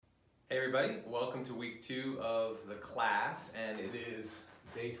Hey everybody, welcome to week 2 of the class, and it is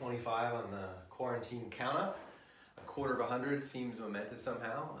day 25 on the quarantine count-up. A quarter of 100 seems momentous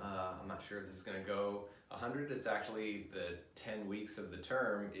somehow. I'm not sure if this is going to go 100. It's actually the 10 weeks of the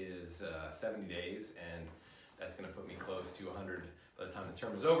term is 70 days, and that's going to put me close to 100 by the time the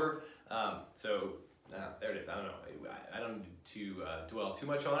term is over. There it is. I don't know. I don't need to dwell too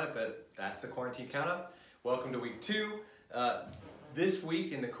much on it, but that's the quarantine count-up. Welcome to week 2. This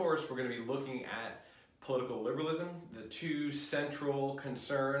week in the course, we're going to be looking at political liberalism, the two central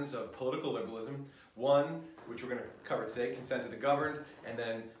concerns of political liberalism. One, which we're going to cover today, consent of the governed, and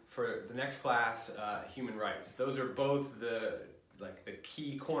then for the next class, human rights. Those are both the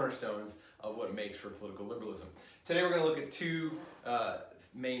key cornerstones of what makes for political liberalism. Today we're going to look at two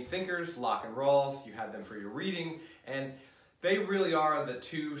main thinkers, Locke and Rawls. You had them for your reading, and they really are the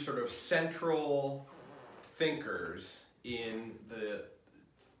two sort of central thinkers in the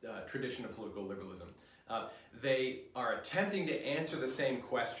tradition of political liberalism. They are attempting to answer the same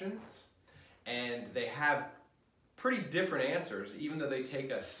questions, and they have pretty different answers, even though they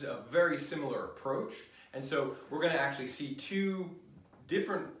take a very similar approach. And so we're going to actually see two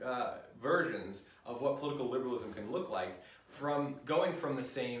different versions of what political liberalism can look like going from the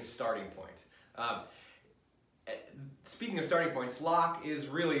same starting point. Speaking of starting points, Locke is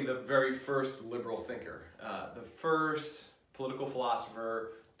really the very first liberal thinker, the first political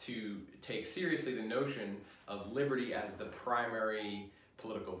philosopher to take seriously the notion of liberty as the primary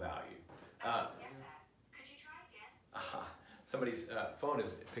political value. Could you try again? Somebody's phone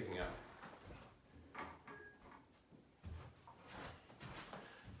is picking up.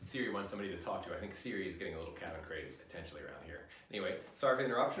 Siri wants somebody to talk to. I think Siri is getting a little cabin craze potentially around here. Anyway, sorry for the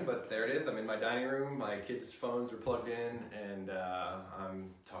interruption, but there it is. I'm in my dining room. My kids' phones are plugged in, and I'm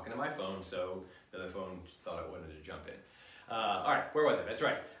talking to my phone, so the other phone thought I wanted to jump in. All right, where was it? That's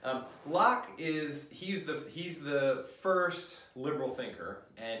right. Locke he's the first liberal thinker,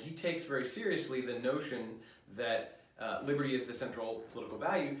 and he takes very seriously the notion that liberty is the central political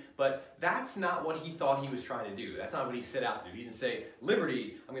value, but that's not what he thought he was trying to do. That's not what he set out to do. He didn't say,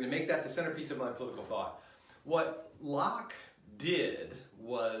 liberty, I'm going to make that the centerpiece of my political thought. What Locke did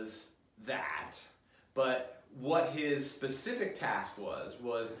was that, but what his specific task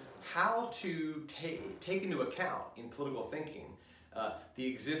was how to take into account in political thinking the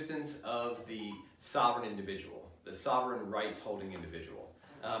existence of the sovereign individual, the sovereign rights-holding individual.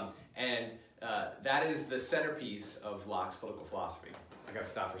 That is the centerpiece of Locke's political philosophy. I gotta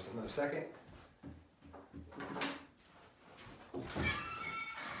stop for another second.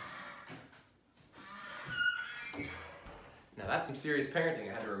 Now that's some serious parenting.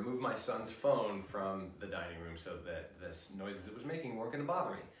 I had to remove my son's phone from the dining room so that the noises it was making weren't gonna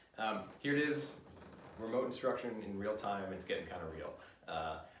bother me. Here it is, remote instruction in real time. It's getting kind of real.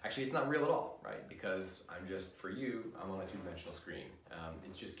 Actually, it's not real at all, right? Because for you, I'm on a two-dimensional screen.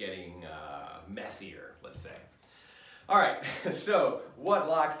 It's just getting messier, let's say. All right, so what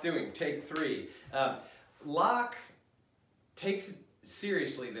Locke's doing, take 3. Locke takes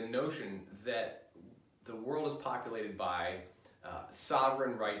seriously the notion that the world is populated by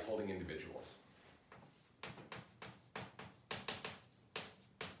sovereign rights-holding individuals.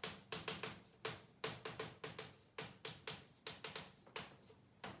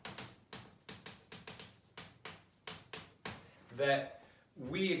 That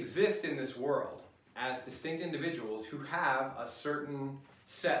we exist in this world as distinct individuals who have a certain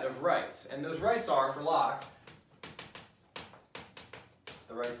set of rights. And those rights are, for Locke,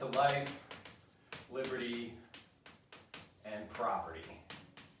 the rights to life, liberty, and property.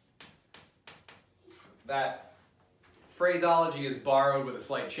 That phraseology is borrowed with a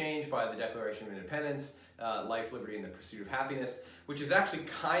slight change by the Declaration of Independence, life, liberty, and the pursuit of happiness, which is actually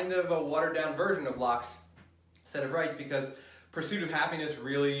kind of a watered-down version of Locke's set of rights, because pursuit of happiness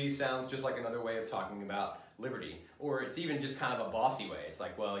really sounds just like another way of talking about liberty. Or it's even just kind of a bossy way. It's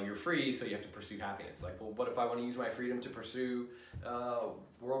like, well, you're free, so you have to pursue happiness. Like, well, what if I want to use my freedom to pursue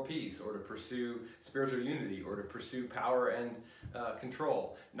world peace, or to pursue spiritual unity, or to pursue power and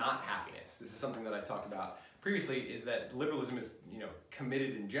control, not happiness? This is something that I talked about previously, is that liberalism is,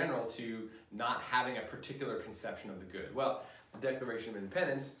 committed in general to not having a particular conception of the good. Well, the Declaration of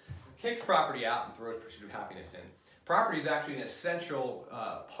Independence kicks property out and throws pursuit of happiness in. Property is actually an essential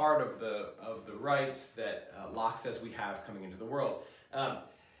part of the rights that Locke says we have coming into the world.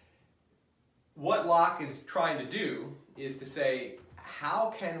 What Locke is trying to do is to say,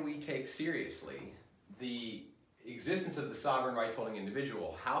 how can we take seriously the existence of the sovereign rights-holding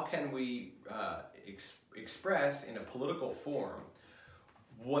individual? How can we express in a political form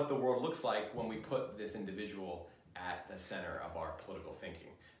what the world looks like when we put this individual at the center of our political thinking?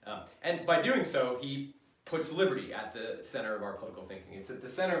 And by doing so, he puts liberty at the center of our political thinking. It's at the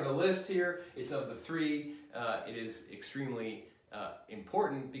center of the list here. It's of the three. It is extremely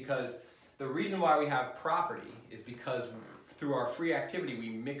important because the reason why we have property is because through our free activity, we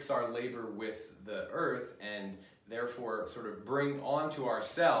mix our labor with the earth and therefore sort of bring onto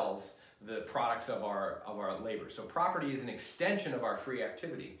ourselves the products of our labor. So property is an extension of our free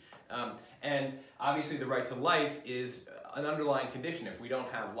activity. And obviously the right to life is an underlying condition. If we don't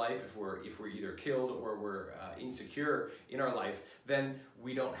have life, if we're either killed or we're insecure in our life, then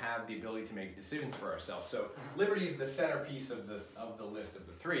we don't have the ability to make decisions for ourselves. So liberty is the centerpiece of the list of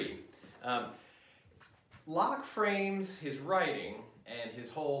the three. Locke frames his writing and his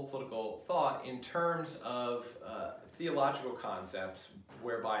whole political thought in terms of theological concepts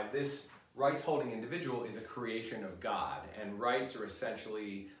whereby this rights-holding individual is a creation of God, and rights are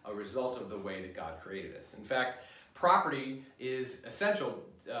essentially a result of the way that God created us. In fact, property is essential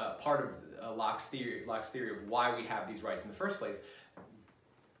part of Locke's theory of why we have these rights in the first place.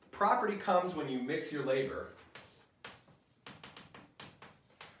 Property comes when you mix your labor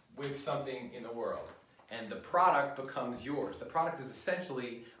with something in the world, and the product becomes yours. The product is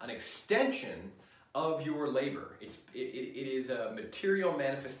essentially an extension of your labor. It is a material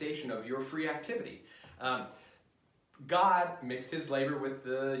manifestation of your free activity. God mixed his labor with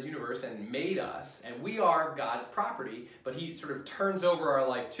the universe and made us, and we are God's property, but he sort of turns over our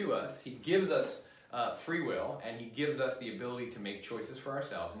life to us. He gives us free will, and he gives us the ability to make choices for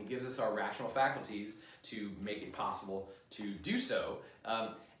ourselves, and he gives us our rational faculties to make it possible to do so.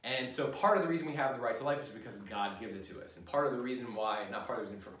 And so part of the reason we have the right to life is because God gives it to us. And part of the reason why,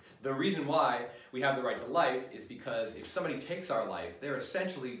 the reason why we have the right to life is because if somebody takes our life, they're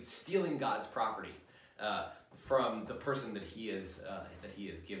essentially stealing God's property from the person that he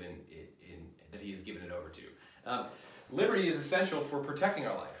has given it over to. Liberty is essential for protecting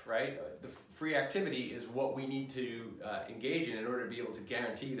our life, right? The free activity is what we need to engage in order to be able to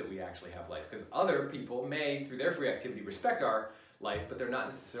guarantee that we actually have life. Because other people may, through their free activity, respect our life, but they're not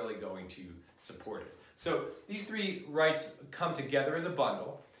necessarily going to support it. So these three rights come together as a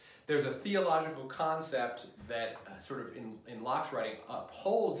bundle. There's a theological concept that sort of in Locke's writing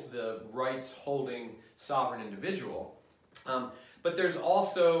upholds the rights-holding sovereign individual, but there's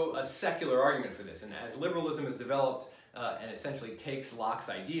also a secular argument for this. And as liberalism is developed and essentially takes Locke's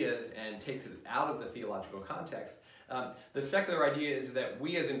ideas and takes it out of the theological context, the secular idea is that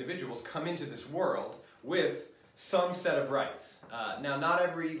we as individuals come into this world with some set of rights. Now, not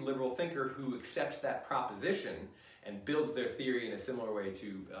every liberal thinker who accepts that proposition and builds their theory in a similar way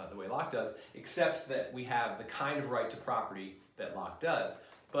to the way Locke does, accepts that we have the kind of right to property that Locke does.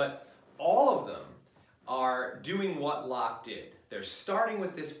 But all of them are doing what Locke did. They're starting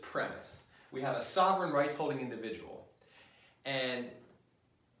with this premise. We have a sovereign rights-holding individual, and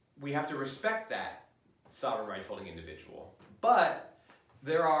we have to respect that sovereign rights-holding individual. But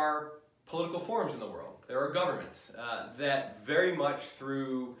there are political forms in the world. There are governments that very much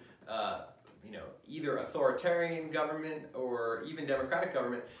through either authoritarian government or even democratic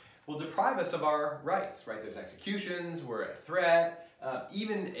government will deprive us of our rights, right? There's executions, we're at threat.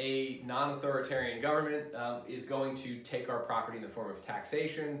 Even a non-authoritarian government is going to take our property in the form of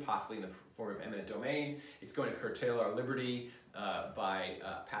taxation, possibly in the form of eminent domain. It's going to curtail our liberty by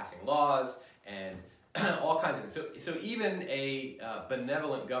passing laws and all kinds of things. So even a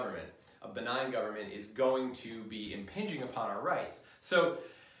benevolent government, a benign government, is going to be impinging upon our rights. So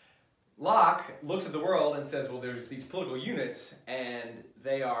Locke looks at the world and says, well, there's these political units and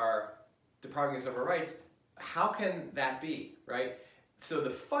they are depriving us of our rights. How can that be, right? So the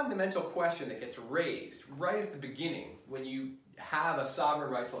fundamental question that gets raised right at the beginning when you have a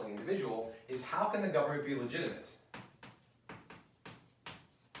sovereign rights-holding individual is, how can the government be legitimate?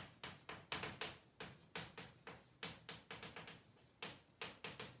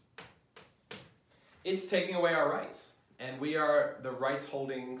 It's taking away our rights. And we are the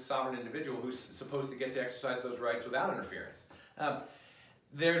rights-holding sovereign individual who's supposed to get to exercise those rights without interference.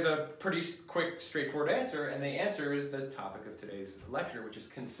 There's a pretty quick, straightforward answer, and the answer is the topic of today's lecture, which is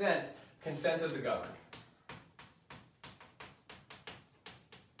consent of the governed.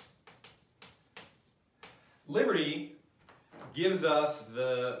 Liberty gives us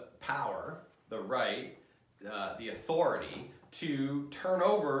the power, the right, the authority to turn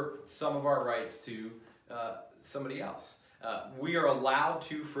over some of our rights to somebody else. We are allowed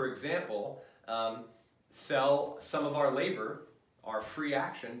to, for example, sell some of our labor, our free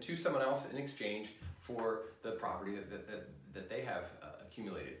action, to someone else in exchange for the property that they have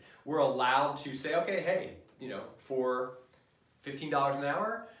accumulated. We're allowed to say, okay, hey, for $15 an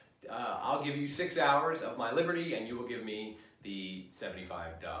hour, I'll give you 6 hours of my liberty, and you will give me the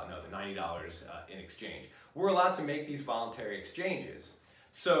the $90 in exchange. We're allowed to make these voluntary exchanges.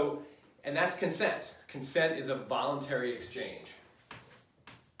 So, and that's consent. Consent is a voluntary exchange.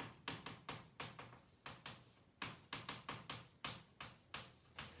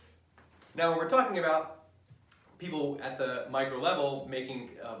 Now, when we're talking about people at the micro level making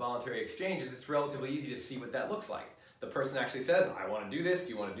voluntary exchanges, it's relatively easy to see what that looks like. The person actually says, I want to do this, do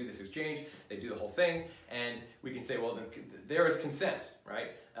you want to do this exchange? They do the whole thing, and we can say, well, then there is consent,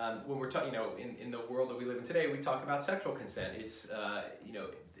 right? When we're talking, in the world that we live in today, we talk about sexual consent. It's,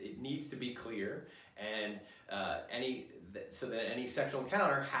 it needs to be clear, and so that any sexual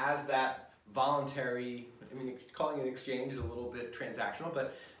encounter has that voluntary, calling it an exchange is a little bit transactional,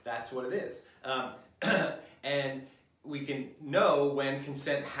 but that's what it is. And we can know when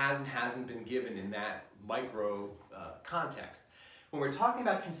consent has and hasn't been given in that micro context. When we're talking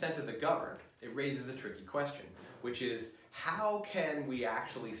about consent of the governed, it raises a tricky question, which is, how can we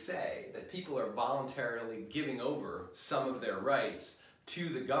actually say that people are voluntarily giving over some of their rights to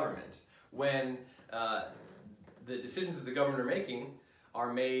the government when the decisions that the government are making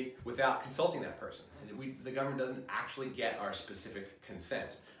are made without consulting that person? And the government doesn't actually get our specific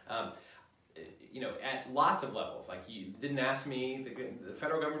consent. At lots of levels, like you didn't ask me, the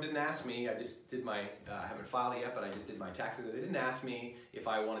federal government didn't ask me, I just did my, I haven't filed it yet, but I just did my taxes. They didn't ask me if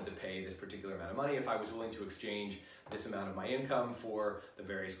I wanted to pay this particular amount of money, if I was willing to exchange this amount of my income for the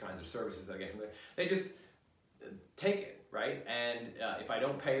various kinds of services that I get from there. They just take it, right? And if I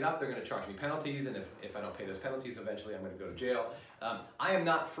don't pay it up, they're going to charge me penalties, and if I don't pay those penalties, eventually I'm going to go to jail. I am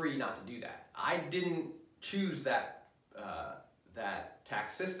not free not to do that. I didn't choose that, that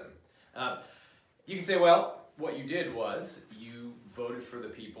tax system. You can say, well, what you did was you voted for the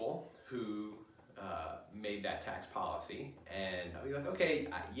people who made that tax policy, and I'll be like, okay,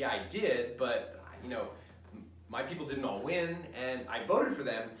 yeah, I did, but my people didn't all win, and I voted for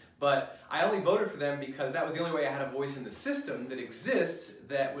them, but I only voted for them because that was the only way I had a voice in the system that exists,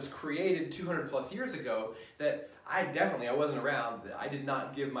 that was created 200 plus years ago, that I wasn't around. I did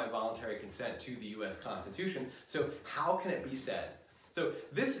not give my voluntary consent to the US Constitution, so how can it be said? So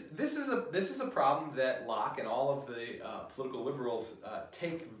this is a problem that Locke and all of the political liberals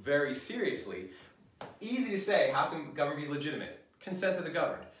take very seriously. Easy to say, how can government be legitimate? Consent to the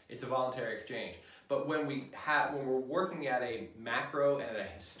governed. It's a voluntary exchange. But when we're working at a macro and at a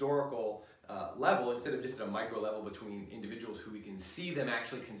historical level, instead of just at a micro level between individuals who we can see them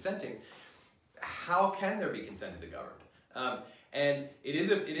actually consenting, how can there be consent to the governed? And it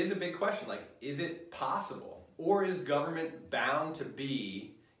is a big question. Like, is it possible? Or is government bound to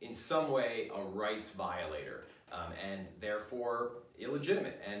be, in some way, a rights violator, and therefore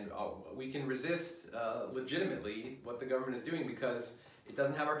illegitimate? And we can resist legitimately what the government is doing because it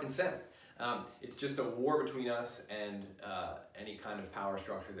doesn't have our consent. It's just a war between us and any kind of power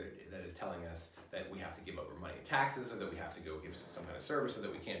structure that is telling us that we have to give over money in taxes, or that we have to go give some kind of service, or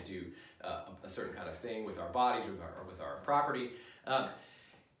that we can't do a certain kind of thing with our bodies or with our property.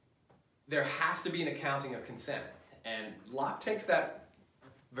 There has to be an accounting of consent, and Locke takes that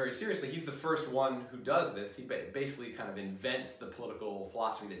very seriously. He's the first one who does this. He basically kind of invents the political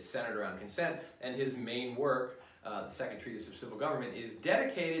philosophy that's centered around consent, and his main work, the Second Treatise of Civil Government, is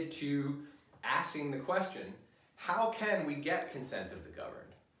dedicated to asking the question, how can we get consent of the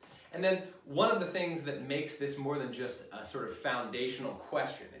governed? And then one of the things that makes this more than just a sort of foundational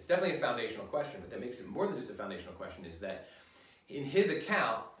question, it's definitely a foundational question, but that makes it more than just a foundational question, is that in his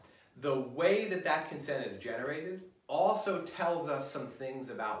account, the way that that consent is generated also tells us some things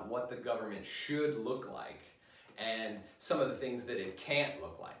about what the government should look like and some of the things that it can't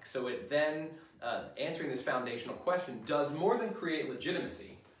look like. So it then, answering this foundational question, does more than create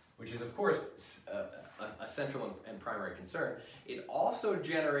legitimacy, which is of course a central and primary concern. It also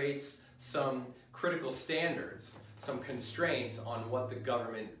generates some critical standards, some constraints on what the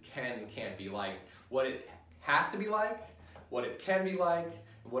government can and can't be like, what it has to be like, what it can be like,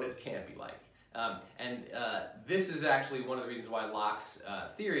 what it can't be like. This is actually one of the reasons why Locke's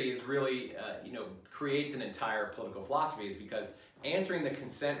theory is really, creates an entire political philosophy, is because answering the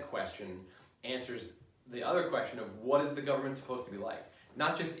consent question answers the other question of what is the government supposed to be like.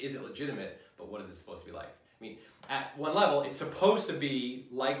 Not just is it legitimate, but what is it supposed to be like. I mean, at one level, it's supposed to be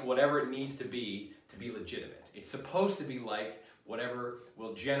like whatever it needs to be legitimate. It's supposed to be like whatever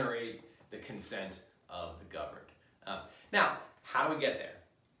will generate the consent of the governed. Now, how do we get there?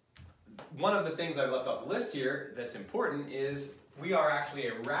 One of the things I left off the list here that's important is we are actually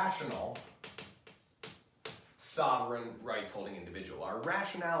a rational, sovereign, rights-holding individual. Our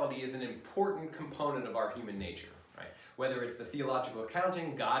rationality is an important component of our human nature, right? whether it's the theological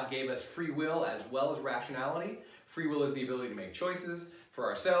accounting, God gave us free will as well as rationality. Free will is the ability to make choices for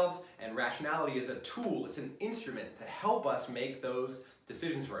ourselves, and rationality is a tool, it's an instrument to help us make those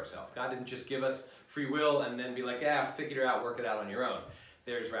decisions for ourselves. God didn't just give us free will and then be like, yeah, figure it out, work it out on your own.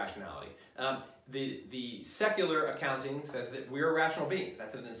 There's rationality. The secular accounting says that we're rational beings.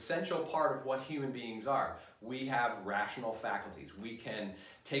 That's an essential part of what human beings are. We have rational faculties. We can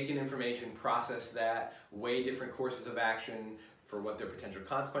take in information, process that, weigh different courses of action for what their potential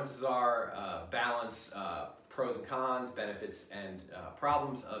consequences are, balance pros and cons, benefits and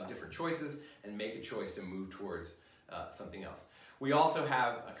problems of different choices, and make a choice to move towards something else. We also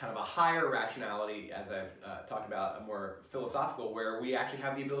have a kind of a higher rationality, as I've talked about, a more philosophical, where we actually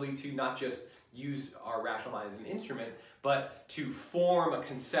have the ability to not just use our rational mind as an instrument, but to form a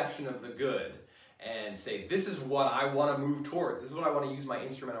conception of the good and say, this is what I want to move towards. This is what I want to use my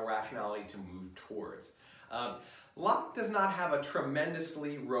instrumental rationality to move towards. Locke does not have a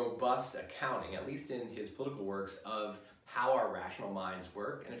tremendously robust accounting, at least in his political works, of how our rational minds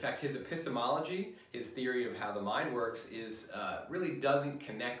work. And in fact, his epistemology, his theory of how the mind works, really doesn't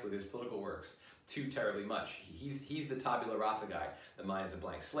connect with his political works too terribly much. He's the tabula rasa guy. The mind is a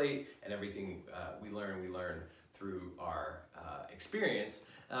blank slate, and everything we learn through our experience,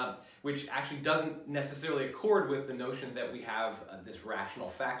 which actually doesn't necessarily accord with the notion that we have this rational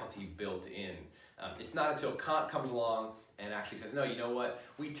faculty built in. It's not until Kant comes along and actually says, no, you know what,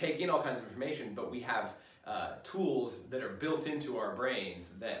 we take in all kinds of information, but we have tools that are built into our brains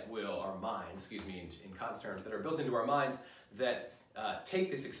that will, our minds, excuse me, in Kant's terms, that are built into our minds that take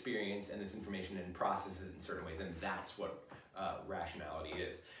this experience and this information and process it in certain ways, and that's what rationality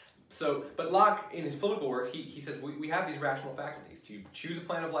is. So, but Locke, in his political work, he says we have these rational faculties to choose a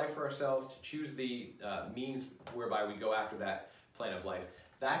plan of life for ourselves, to choose the means whereby we go after that plan of life.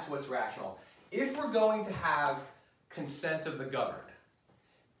 That's what's rational. If we're going to have consent of the governed,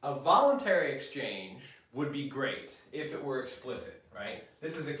 a voluntary exchange would be great if it were explicit, right?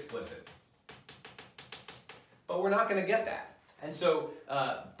 This is explicit. But we're not going to get that. And so,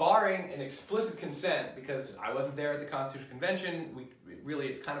 barring an explicit consent, because I wasn't there at the Constitutional Convention, really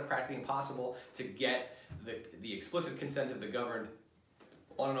it's kind of practically impossible to get the explicit consent of the governed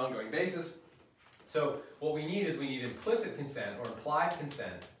on an ongoing basis. So what we need is implicit consent or implied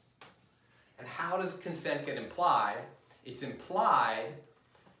consent. And how does consent get implied? It's implied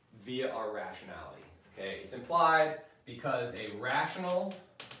via our rationality. Okay? It's implied because a rational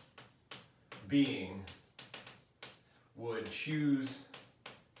being would choose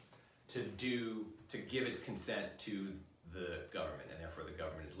to give its consent to the government, and therefore the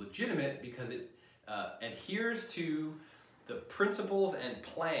government is legitimate because it adheres to the principles and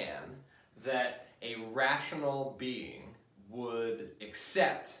plan that a rational being would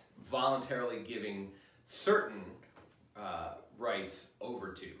accept voluntarily giving certain rights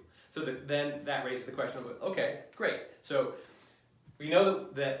over to. So then that raises the question of, okay, great. So we know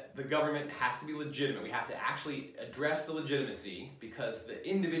that the government has to be legitimate. We have to actually address the legitimacy because the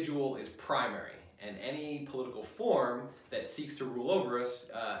individual is primary, and any political form that seeks to rule over us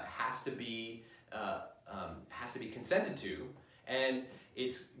has to be consented to, and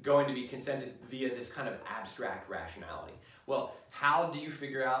it's going to be consented via this kind of abstract rationality. Well, how do you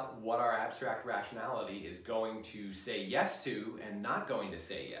figure out what our abstract rationality is going to say yes to and not going to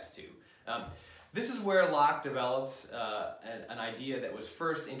say yes to? This is where Locke develops an idea that was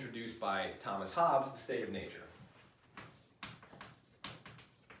first introduced by Thomas Hobbes, the state of nature.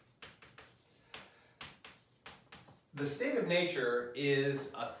 The state of nature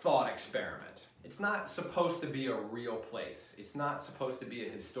is a thought experiment. It's not supposed to be a real place. It's not supposed to be a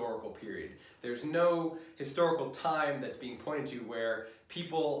historical period. There's no historical time that's being pointed to where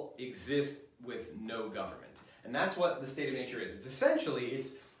people exist with no government. And that's what the state of nature is. It's essentially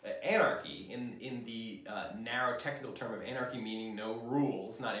anarchy in the narrow technical term of anarchy meaning no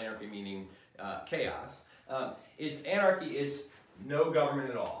rules, not anarchy meaning chaos. It's anarchy, it's no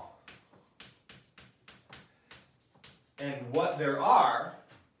government at all. And what there are,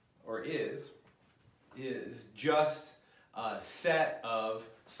 or is just a set of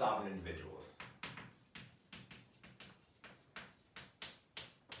sovereign individuals.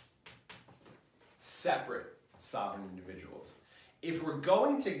 Separate sovereign individuals. If we're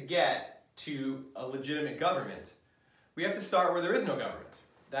going to get to a legitimate government, we have to start where there is no government.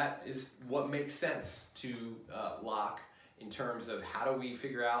 That is what makes sense to Locke in terms of how do we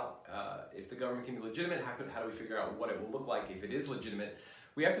figure out if the government can be legitimate, how do we figure out what it will look like if it is legitimate.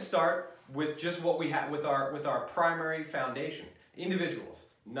 We have to start with just what we have, with our primary foundation, individuals,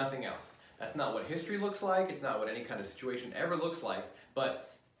 nothing else. That's not what history looks like, it's not what any kind of situation ever looks like,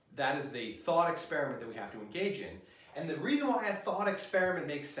 but that is the thought experiment that we have to engage in. And the reason why a thought experiment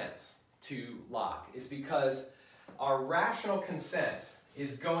makes sense to Locke is because our rational consent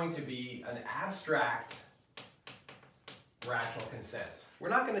is going to be an abstract rational consent. We're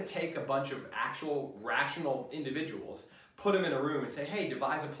not going to take a bunch of actual rational individuals, put them in a room and say, hey,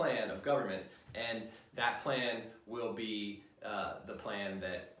 devise a plan of government, and that plan will be the plan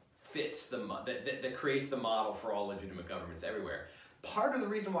that fits that creates the model for all legitimate governments everywhere. Part of the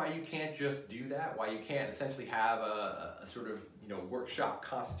reason why you can't just do that, why you can't essentially have a sort of workshop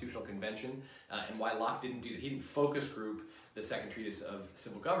constitutional convention, and why Locke didn't do that, he didn't focus group the second treatise of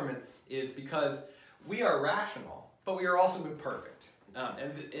civil government, is because we are rational, but we are also imperfect.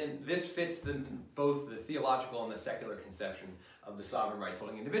 And this fits both the theological and the secular conception of the sovereign rights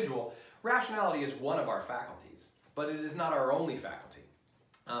holding individual. Rationality is one of our faculties, but it is not our only faculty.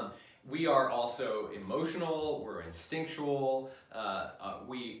 We are also emotional, we're instinctual, our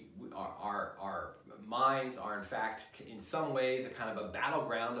minds are in fact in some ways a kind of a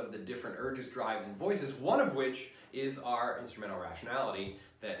battleground of the different urges, drives, and voices, one of which is our instrumental rationality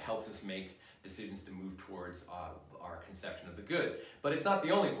that helps us make decisions to move towards our conception of the good. But it's not the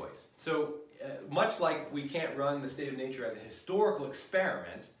only voice. So much like we can't run the state of nature as a historical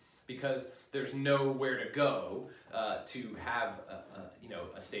experiment because there's nowhere to go to have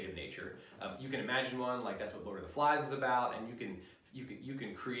a state of nature. You can imagine one, like that's what Lord of the Flies is about, and you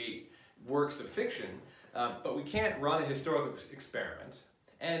can create works of fiction, but we can't run a historical experiment.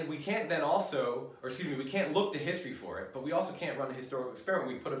 And we can't then also, we can't look to history for it, but we also can't run a historical experiment.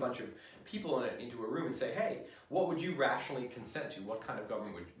 We put a bunch of people into a room and say, hey, what would you rationally consent to? What kind of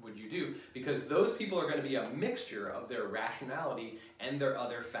government would you do? Because those people are going to be a mixture of their rationality and their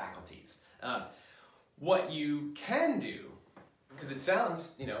other faculties. What you can do, because it sounds,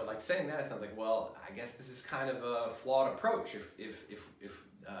 like saying that, it sounds like, well, I guess this is kind of a flawed approach. If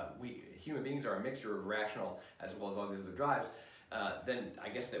we human beings are a mixture of rational as well as all these other drives, then I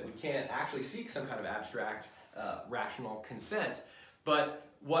guess that we can't actually seek some kind of abstract rational consent. But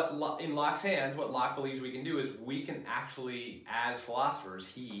in Locke's hands, what Locke believes we can do is we can actually, as philosophers,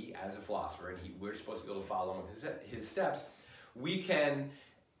 he as a philosopher, and we're supposed to be able to follow him with his steps, we can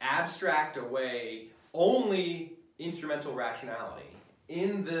abstract away only instrumental rationality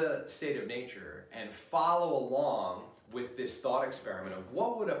in the state of nature and follow along with this thought experiment of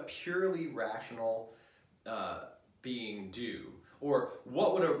what would a purely rational being do? Or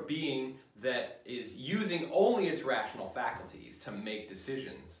what would a being that is using only its rational faculties to make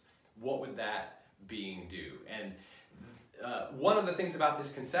decisions, what would that being do? And one of the things about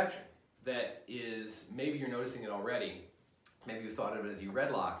this conception that is, maybe you're noticing it already, maybe you thought of it as you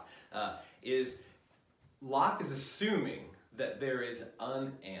read Locke, is Locke is assuming that there is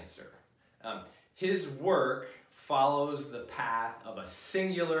an answer. His work follows the path of a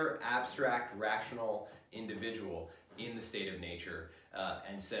singular, abstract, rational individual in the state of nature,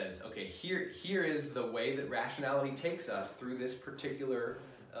 and says, okay, here is the way that rationality takes us through this particular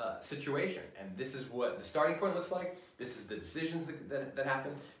situation, and this is what the starting point looks like, this is the decisions that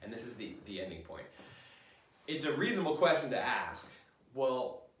happen, and this is the ending point. It's a reasonable question to ask,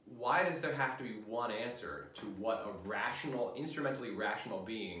 well, why does there have to be one answer to what a rational, instrumentally rational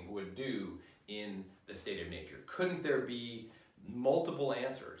being would do in the state of nature? Couldn't there be multiple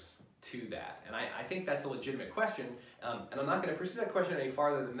answers to that? And I think that's a legitimate question, and I'm not going to pursue that question any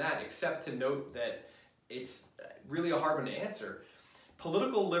farther than that, except to note that it's really a hard one to answer.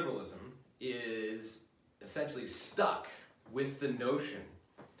 Political liberalism is essentially stuck with the notion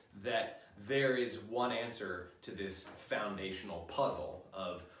that there is one answer to this foundational puzzle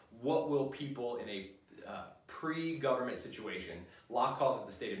of what will people in a pre-government situation, Locke calls it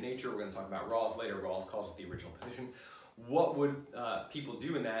the state of nature, we're going to talk about Rawls later, Rawls calls it the original position, what would people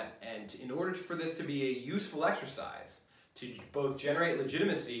do in that? And in order for this to be a useful exercise, to both generate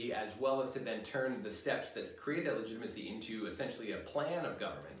legitimacy as well as to then turn the steps that create that legitimacy into essentially a plan of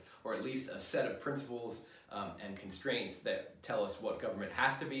government, or at least a set of principles and constraints that tell us what government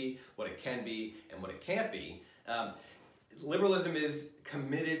has to be, what it can be, and what it can't be. Liberalism is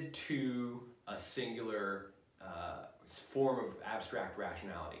committed to a singular form of abstract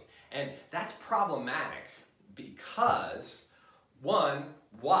rationality. And that's problematic because, one,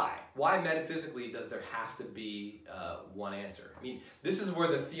 why? Why metaphysically does there have to be one answer? I mean, this is where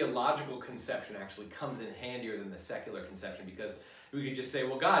the theological conception actually comes in handier than the secular conception, because we could just say,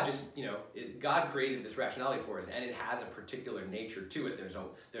 well, God just, God created this rationality for us, and it has a particular nature to it.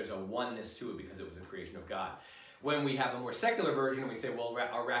 There's a oneness to it because it was a creation of God. When we have a more secular version, we say, well,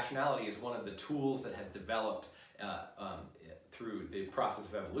 our rationality is one of the tools that has developed through the process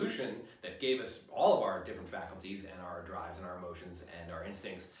of evolution that gave us all of our different faculties and our drives and our emotions and our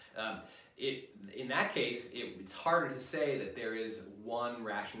instincts, in that case, it's harder to say that there is one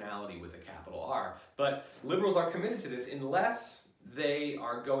rationality with a capital R. But liberals are committed to this unless they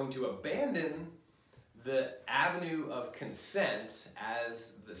are going to abandon the avenue of consent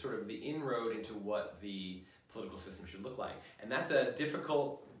as the sort of the inroad into what the political system should look like. And that's a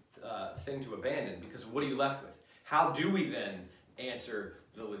difficult thing to abandon, because what are you left with? How do we then answer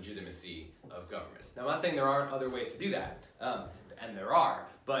the legitimacy of government? Now, I'm not saying there aren't other ways to do that, and there are,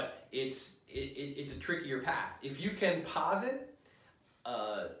 but it's a trickier path. If you can posit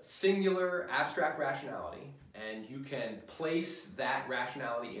a singular abstract rationality, and you can place that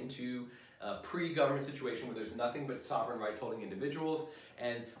rationality into a pre-government situation where there's nothing but sovereign rights holding individuals,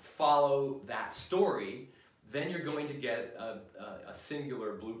 and follow that story, then you're going to get a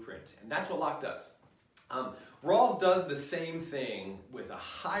singular blueprint. And that's what Locke does. Rawls does the same thing with a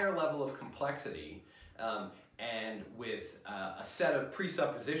higher level of complexity and with a set of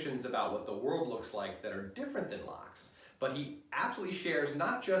presuppositions about what the world looks like that are different than Locke's. But he absolutely shares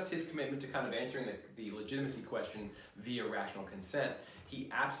not just his commitment to kind of answering the legitimacy question via rational consent, he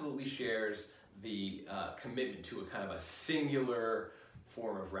absolutely shares the commitment to a kind of a singular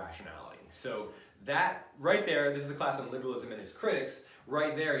form of rationality. So that right there, this is a class on liberalism and its critics.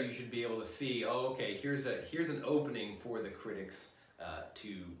 Right there, you should be able to see, oh, okay, here's an opening for the critics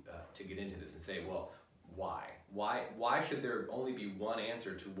to get into this and say, well, why? Why should there only be one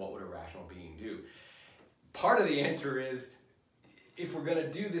answer to what would a rational being do? Part of the answer is, if we're going to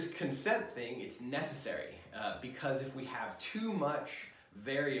do this consent thing, it's necessary, because if we have too much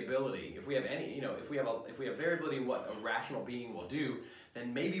variability, if we have any, if we have variability in what a rational being will do,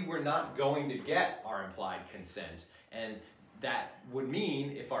 then maybe we're not going to get our implied consent. And that would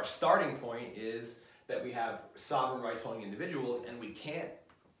mean, if our starting point is that we have sovereign rights holding individuals and we can't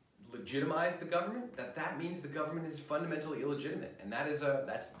legitimize the government, that means the government is fundamentally illegitimate. And that is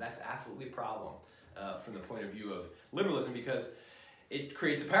that's absolutely a problem from the point of view of liberalism, because it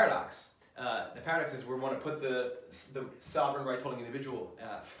creates a paradox. The paradox is we want to put the sovereign rights holding individual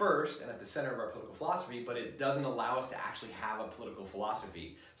first and at the center of our political philosophy, but it doesn't allow us to actually have a political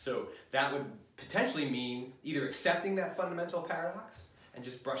philosophy. So that would potentially mean either accepting that fundamental paradox and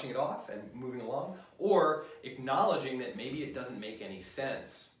just brushing it off and moving along, or acknowledging that maybe it doesn't make any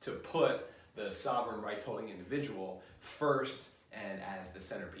sense to put the sovereign rights holding individual first and as the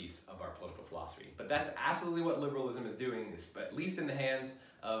centerpiece of our political philosophy. But that's absolutely what liberalism is doing, at least in the hands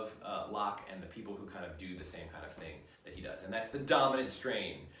of Locke and the people who kind of do the same kind of thing that he does. And that's the dominant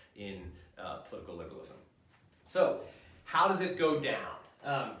strain in political liberalism. So how does it go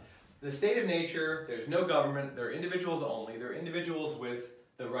down? The state of nature, there's no government, there are individuals only, there are individuals with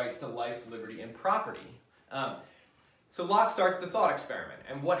the rights to life, liberty, and property. So Locke starts the thought experiment,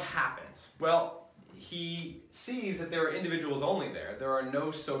 and what happens? Well, he sees that there are individuals only there. There are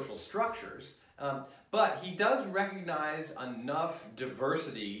no social structures, but he does recognize enough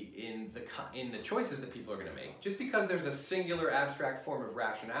diversity in the choices that people are going to make. Just because there's a singular abstract form of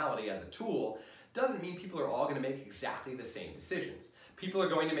rationality as a tool doesn't mean people are all going to make exactly the same decisions. People are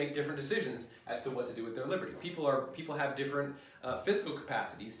going to make different decisions as to what to do with their liberty. People have different physical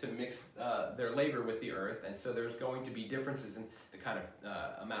capacities to mix their labor with the earth, and so there's going to be differences in the kind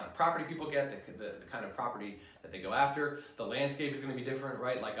of amount of property people get, the kind of property that they go after. The landscape is going to be different,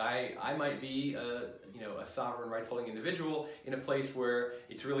 right? Like I might be a sovereign rights holding individual in a place where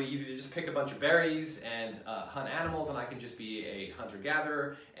it's really easy to just pick a bunch of berries and hunt animals, and I can just be a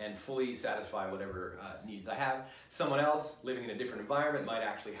hunter-gatherer and fully satisfy whatever needs I have. Someone else living in a different environment might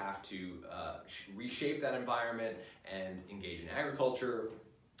actually have to reshape that environment and engage in agriculture.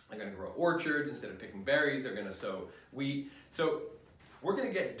 They're going to grow orchards instead of picking berries. They're going to sow wheat. So we're going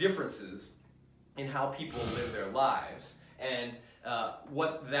to get differences in how people live their lives. And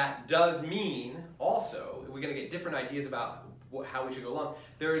what that does mean also, we're going to get different ideas about how we should go along.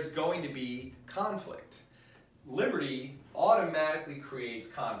 There is going to be conflict. Liberty automatically creates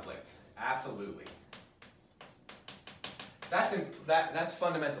conflict. Absolutely. That's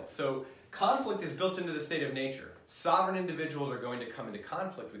fundamental. So conflict is built into the state of nature. Sovereign individuals are going to come into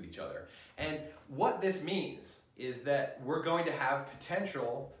conflict with each other. And what this means is that we're going to have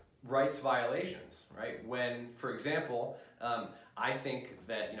potential rights violations, right? When, for example, I think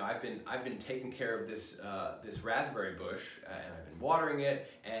that, you know, I've been taking care of this this raspberry bush, and I've been watering it,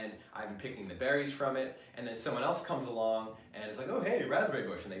 and I've been picking the berries from it, and then someone else comes along and it's like, oh hey, raspberry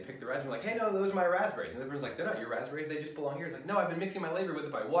bush, and they pick the raspberry, like, hey, no, those are my raspberries, and the person's like, they're not your raspberries, they just belong here. It's like, no, I've been mixing my labor with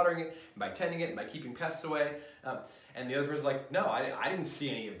it by watering it, and by tending it, and by keeping pests away. And the other person's like, no, I didn't see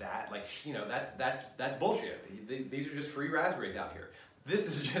any of that. Like, you know, that's bullshit. These are just free raspberries out here. This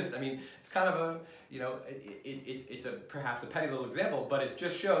is just, I mean, it's kind of a, you know, it's perhaps a petty little example, but it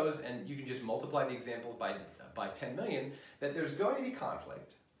just shows, and you can just multiply the examples by 10 million, that there's going to be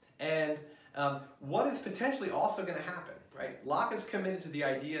conflict. And what is potentially also going to happen, right? Locke is committed to the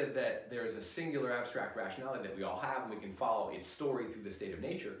idea that there is a singular abstract rationality that we all have, and we can follow its story through the state of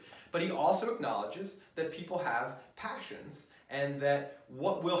nature. But he also acknowledges that people have passions, and that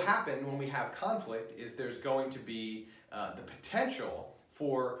what will happen when we have conflict is there's going to be the potential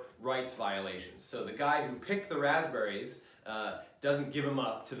for rights violations. So the guy who picked the raspberries doesn't give them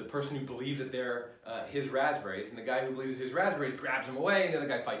up to the person who believes that they're his raspberries, and the guy who believes that his raspberries grabs them away, and the other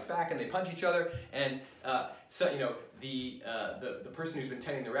guy fights back, and they punch each other. And so, you know, the person who's been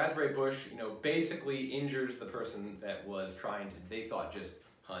tending the raspberry bush, you know, basically injures the person that was trying to, they thought, just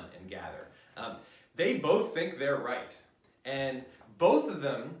hunt and gather. They both think they're right, and both of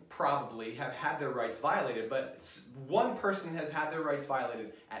them probably have had their rights violated, but one person has had their rights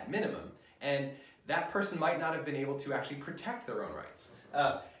violated at minimum, and that person might not have been able to actually protect their own rights.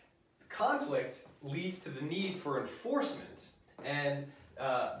 Conflict leads to the need for enforcement, and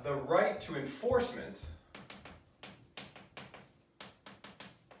the right to enforcement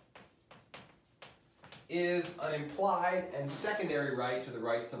is an implied and secondary right to the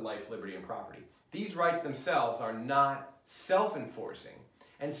rights to life, liberty, and property. These rights themselves are not self-enforcing,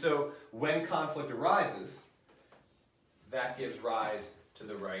 and so when conflict arises, that gives rise to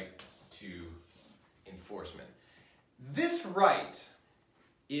the right to enforcement. This right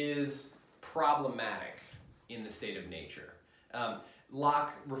is problematic in the state of nature.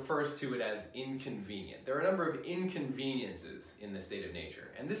 Locke refers to it as inconvenient. There are a number of inconveniences in the state of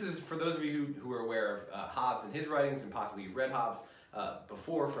nature, and this is for those of you who are aware of Hobbes and his writings, and possibly you've read Hobbes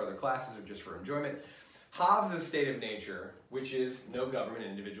before for other classes or just for enjoyment. Hobbes' state of nature, which is no government,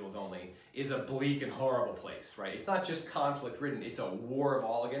 individuals only, is a bleak and horrible place, right? It's not just conflict-ridden, it's a war of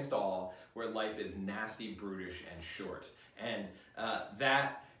all against all, where life is nasty, brutish, and short. And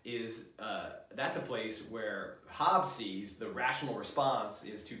that's a place where Hobbes sees the rational response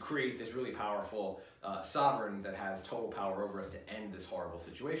is to create this really powerful sovereign that has total power over us to end this horrible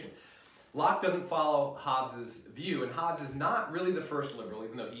situation. Locke doesn't follow Hobbes' view, and Hobbes is not really the first liberal,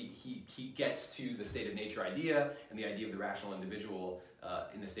 even though he gets to the state of nature idea and the idea of the rational individual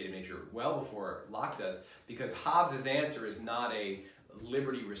in the state of nature well before Locke does, because Hobbes' answer is not a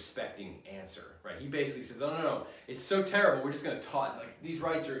liberty-respecting answer, right? He basically says, oh, no, it's so terrible, we're just going to like, these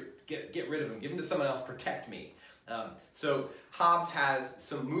rights are, get rid of them, give them to someone else, protect me. So Hobbes has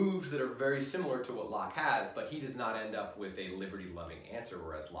some moves that are very similar to what Locke has, but he does not end up with a liberty-loving answer,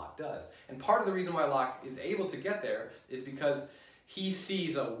 whereas Locke does. And part of the reason why Locke is able to get there is because he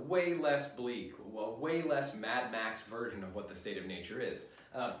sees a way less bleak, a way less Mad Max version of what the state of nature is.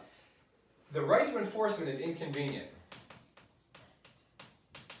 The right to enforcement is inconvenient.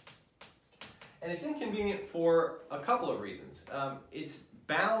 And it's inconvenient for a couple of reasons. It's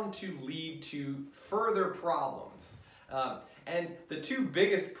bound to lead to further problems. And the two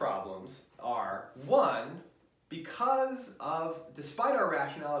biggest problems are, one, despite our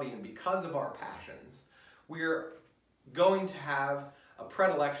rationality and because of our passions, we're going to have a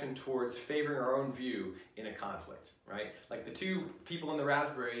predilection towards favoring our own view in a conflict, right? Like the two people in the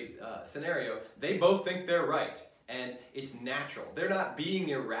raspberry scenario, they both think they're right. And it's natural. They're not being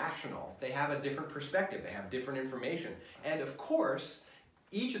irrational. They have a different perspective. They have different information. And of course,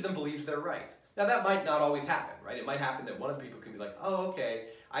 each of them believes they're right. Now that might not always happen, right? It might happen that one of the people can be like, oh, okay,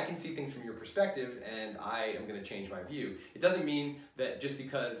 I can see things from your perspective and I am going to change my view. It doesn't mean that just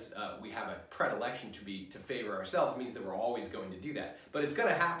because we have a predilection to favor ourselves means that we're always going to do that. But it's going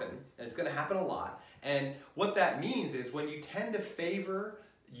to happen, and it's going to happen a lot. And what that means is when you tend to favor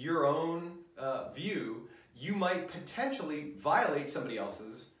your own view, you might potentially violate somebody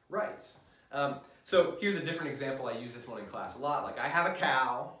else's rights. So here's a different example. I use this one in class a lot. Like I have a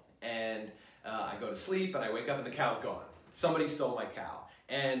cow, and I go to sleep, and I wake up, and the cow's gone. Somebody stole my cow.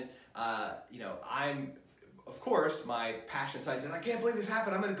 And, you know, of course, my passion side says, I can't believe this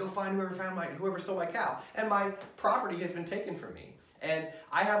happened. I'm going to go find whoever stole my cow. And my property has been taken from me. And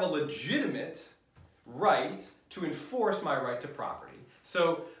I have a legitimate right to enforce my right to property.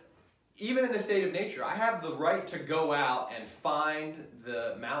 So even in the state of nature, I have the right to go out and find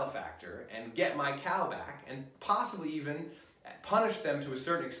the malefactor and get my cow back, and possibly even punish them to a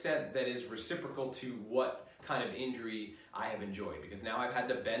certain extent that is reciprocal to what kind of injury I have enjoyed. Because now I've had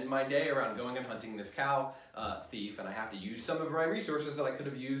to bend my day around going and hunting this cow thief, and I have to use some of my resources that I could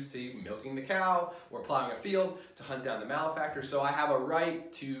have used to milking the cow or plowing a field to hunt down the malefactor. So I have a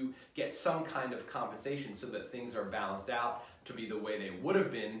right to get some kind of compensation so that things are balanced out to be the way they would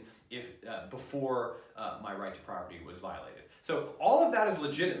have been if before my right to property was violated. So all of that is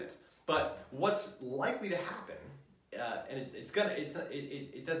legitimate, but what's likely to happen, and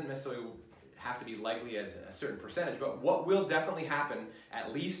it doesn't necessarily have to be likely as a certain percentage, but what will definitely happen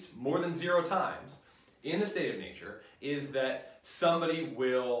at least more than 0 times in the state of nature is that somebody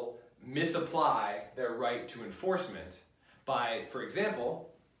will misapply their right to enforcement by, for example,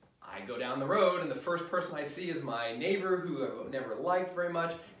 I go down the road and the first person I see is my neighbor who I've never liked very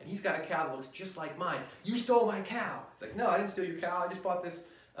much, and he's got a cow that looks just like mine. You stole my cow. It's like, no, I didn't steal your cow. I just bought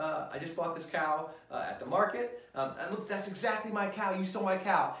this cow at the market. Look, that's exactly my cow. You stole my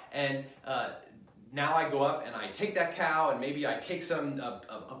cow. And now I go up and I take that cow, and maybe I take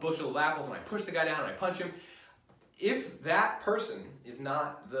a bushel of apples and I push the guy down and I punch him. If that person is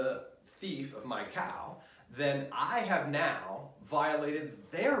not the thief of my cow, then I have now violated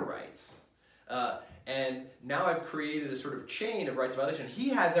their rights. And now I've created a sort of chain of rights violation. He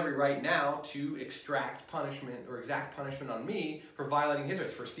has every right now to extract punishment or exact punishment on me for violating his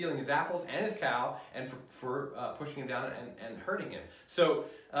rights, for stealing his apples and his cow, and for pushing him down and hurting him. So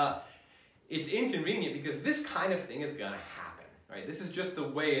it's inconvenient because this kind of thing is going to happen, right? This is just the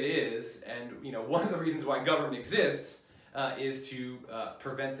way it is, and one of the reasons why government exists is to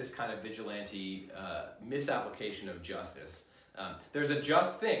prevent this kind of vigilante misapplication of justice. There's a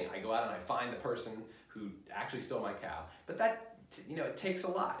just thing. I go out and I find the person who actually stole my cow. But that, it takes a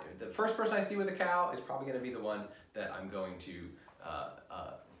lot. The first person I see with a cow is probably going to be the one that I'm going to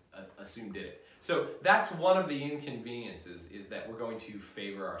assume did it. So that's one of the inconveniences, is that we're going to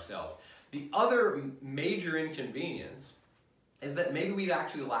favor ourselves. The other major inconvenience is that maybe we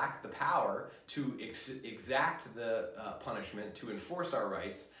actually lack the power to exact the punishment, to enforce our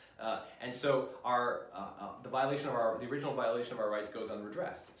rights, and so the original violation of our rights goes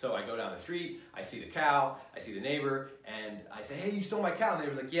unredressed. So I go down the street, I see the cow, I see the neighbor, and I say, hey, you stole my cow. And the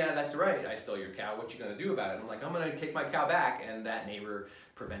neighbor's like, yeah, that's right, I stole your cow. What you gonna do about it? And I'm like, I'm gonna take my cow back. And that neighbor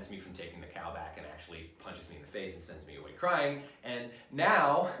prevents me from taking the cow back and actually punches me in the face and sends me away crying. And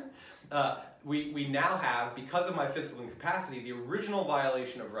now, we now have, because of my physical incapacity, the original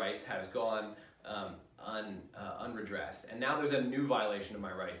violation of rights has gone unredressed. And now there's a new violation of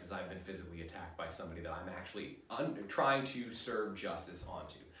my rights, as I've been physically attacked by somebody that I'm actually trying to serve justice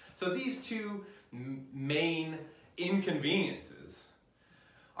onto. So these two main inconveniences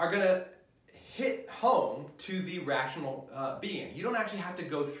are going to hit home to the rational being. You don't actually have to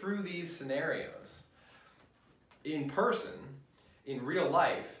go through these scenarios in person, in real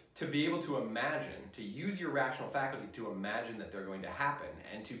life, to be able to imagine, to use your rational faculty to imagine that they're going to happen,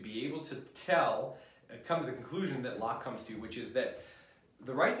 and to be able to come to the conclusion that Locke comes to, which is that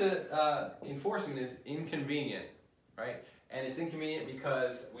the right to enforcement is inconvenient, right? And it's inconvenient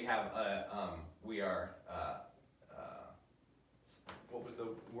because we have what was the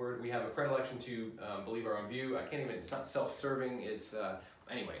word? We have a predilection to believe our own view. I can't even, it's not self-serving, it's,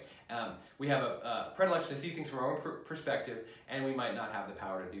 anyway. We have a predilection to see things from our own perspective, and we might not have the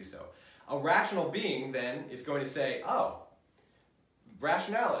power to do so. A rational being, then, is going to say, oh,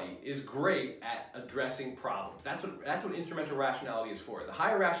 rationality is great at addressing problems. That's what instrumental rationality is for. The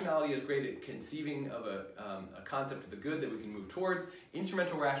higher rationality is great at conceiving of a concept of the good that we can move towards.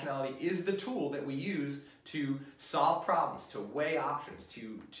 Instrumental rationality is the tool that we use to solve problems, to weigh options,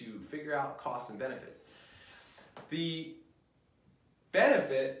 to figure out costs and benefits. The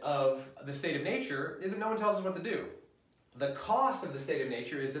benefit of the state of nature is that no one tells us what to do. The cost of the state of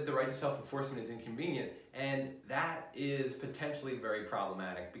nature is that the right to self-enforcement is inconvenient, and that is potentially very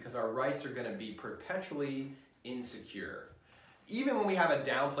problematic because our rights are going to be perpetually insecure. Even when we have a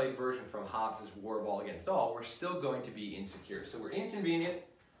downplayed version from Hobbes' War of All Against All, we're still going to be insecure. So we're inconvenient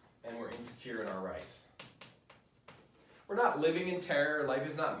and we're insecure in our rights. We're not living in terror. Life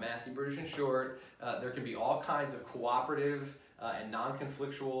is not messy, British and short. There can be all kinds of cooperative and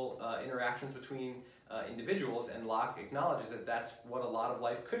non-conflictual interactions between individuals, and Locke acknowledges that that's what a lot of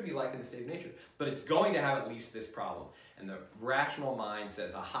life could be like in the state of nature. But it's going to have at least this problem. And the rational mind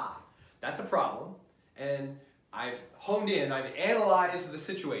says, aha, that's a problem, and I've honed in, I've analyzed the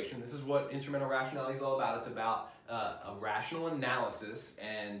situation. This is what instrumental rationality is all about. It's about a rational analysis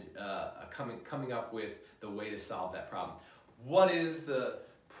and coming up with the way to solve that problem. What is the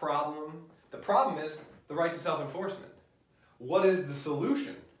problem? The problem is the right to self-enforcement. What is the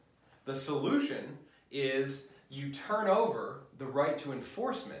solution? The solution is you turn over the right to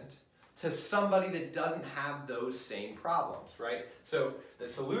enforcement to somebody that doesn't have those same problems, right? So the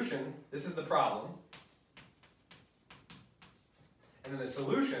solution, this is the problem, and then the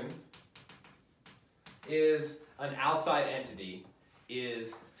solution is an outside entity,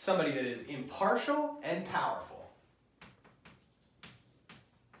 is somebody that is impartial and powerful.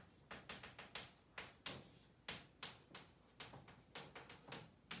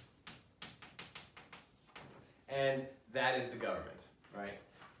 And that is the government, right?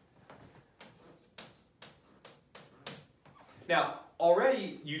 Now,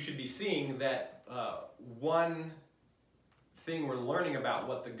 already you should be seeing that one thing we're learning about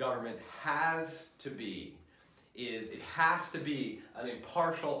what the government has to be is it has to be an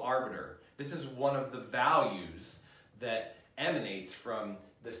impartial arbiter. This is one of the values that emanates from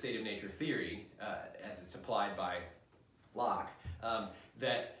the state of nature theory as it's applied by Locke,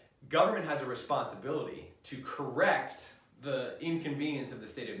 that government has a responsibility to correct the inconvenience of the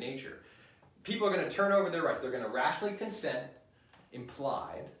state of nature. People are going to turn over their rights. They're going to rationally consent,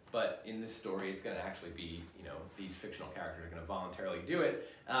 implied, but in this story it's going to actually be, these fictional characters are going to voluntarily do it.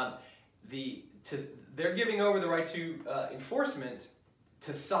 They're giving over the right to enforcement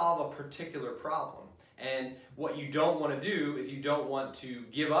to solve a particular problem. And what you don't want to do is you don't want to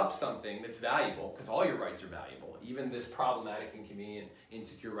give up something that's valuable, because all your rights are valuable, even this problematic, inconvenient,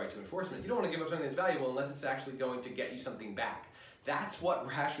 insecure right to enforcement. You don't want to give up something that's valuable unless it's actually going to get you something back. That's what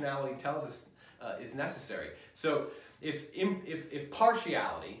rationality tells us is necessary. So if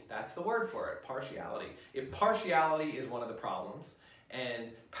partiality, that's the word for it, partiality. If partiality is one of the problems, and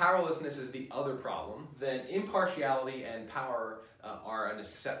powerlessness is the other problem, then impartiality and power are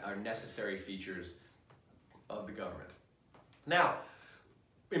necessary features of the government. Now,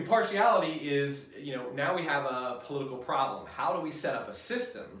 impartiality is, now we have a political problem. How do we set up a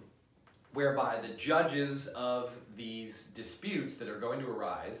system whereby the judges of these disputes that are going to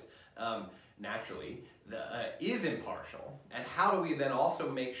arise naturally is impartial, and how do we then also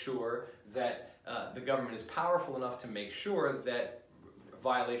make sure that the government is powerful enough to make sure that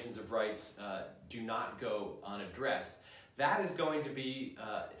violations of rights do not go unaddressed? That is going to be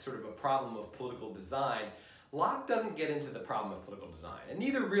sort of a problem of political design. Locke doesn't get into the problem of political design, and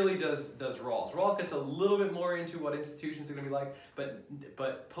neither really does Rawls. Rawls gets a little bit more into what institutions are going to be like,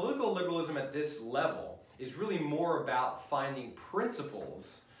 but political liberalism at this level is really more about finding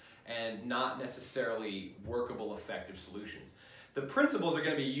principles and not necessarily workable, effective solutions. The principles are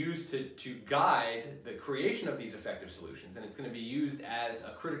going to be used to guide the creation of these effective solutions, and it's going to be used as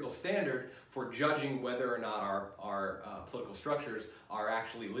a critical standard for judging whether or not our political structures are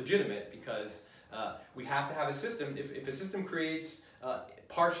actually legitimate, because we have to have a system. If a system creates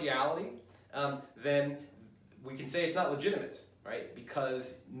partiality, then we can say it's not legitimate, right?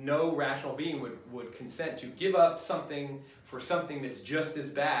 Because no rational being would consent to give up something for something that's just as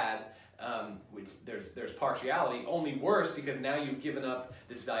bad. There's partiality, only worse, because now you've given up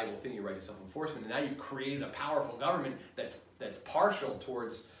this valuable thing, your right to self-enforcement, and now you've created a powerful government that's partial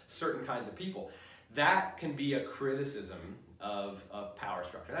towards certain kinds of people. That can be a criticism of power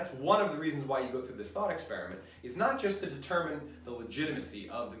structure. That's one of the reasons why you go through this thought experiment, is not just to determine the legitimacy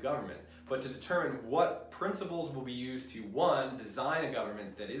of the government, but to determine what principles will be used to, one, design a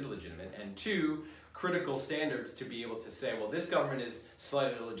government that is legitimate, and two, critical standards to be able to say, well, this government is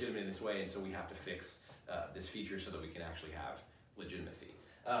slightly illegitimate in this way, and so we have to fix this feature so that we can actually have legitimacy.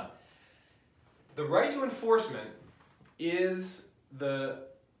 The right to enforcement is the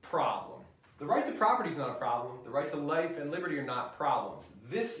problem. The right to property is not a problem. The right to life and liberty are not problems.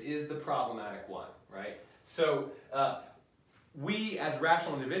 This is the problematic one, right? So we as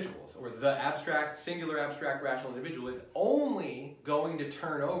rational individuals, or the singular abstract rational individual, is only going to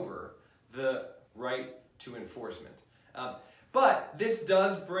turn over the right to enforcement. But this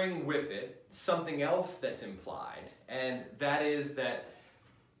does bring with it something else that's implied, and that is that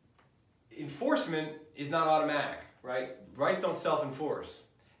enforcement is not automatic, right? Rights don't self-enforce.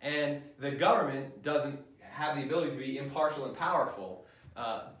 And the government doesn't have the ability to be impartial and powerful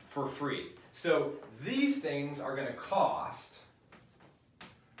for free. So these things are going to cost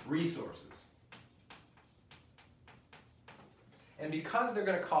resources. And because they're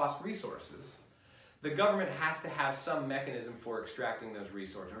going to cost resources, the government has to have some mechanism for extracting those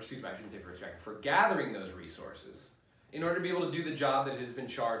resources, or excuse me, I shouldn't say for extracting, for gathering those resources, in order to be able to do the job that it has been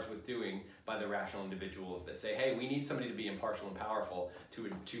charged with doing by the rational individuals that say, hey, we need somebody to be impartial and powerful to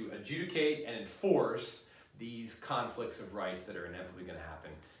adjudicate and enforce these conflicts of rights that are inevitably going to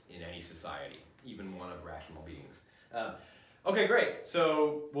happen in any society, even one of rational beings. Okay, great.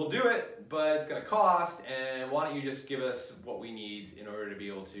 So we'll do it, but it's going to cost, and why don't you just give us what we need in order to be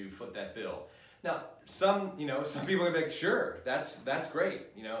able to foot that bill? Now, some people are going to be like, sure, that's great,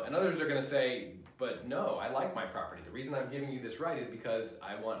 and others are going to say, but no, I like my property. The reason I'm giving you this right is because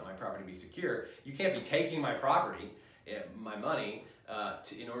I want my property to be secure. You can't be taking my property, my money,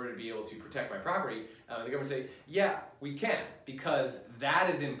 in order to be able to protect my property. The government say, yeah, we can, because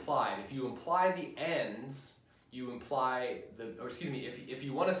that is implied. If you imply the ends, you imply if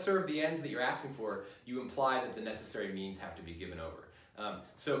you want to serve the ends that you're asking for, you imply that the necessary means have to be given over.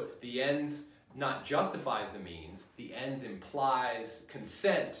 So the ends not justifies the means, the ends implies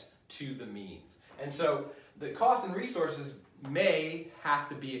consent to the means. And so the cost and resources may have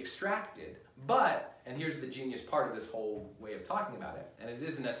to be extracted, but, and here's the genius part of this whole way of talking about it, and it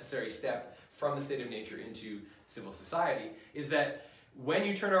is a necessary step from the state of nature into civil society, is that when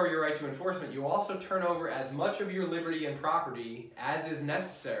you turn over your right to enforcement, you also turn over as much of your liberty and property as is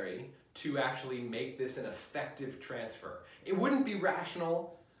necessary to actually make this an effective transfer. It wouldn't be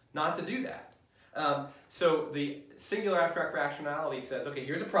rational not to do that. So the singular abstract rationality says, okay,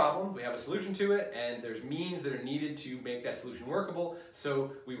 here's a problem, we have a solution to it, and there's means that are needed to make that solution workable,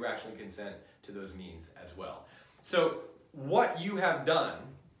 so we rationally consent to those means as well. So what you have done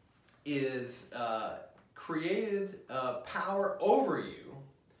is created power over you,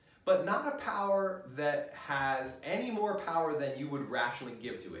 but not a power that has any more power than you would rationally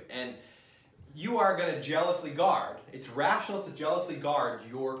give to it. And you are going to jealously guard. It's rational to jealously guard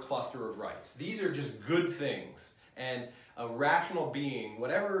your cluster of rights. These are just good things. And a rational being,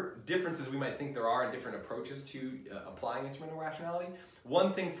 whatever differences we might think there are in different approaches to applying instrumental rationality,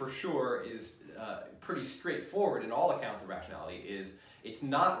 one thing for sure is pretty straightforward in all accounts of rationality is it's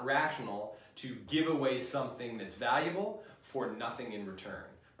not rational to give away something that's valuable for nothing in return.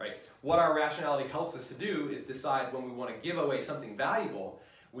 Right? What our rationality helps us to do is decide when we want to give away something valuable,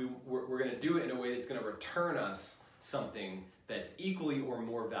 we're going to do it in a way that's going to return us something that's equally or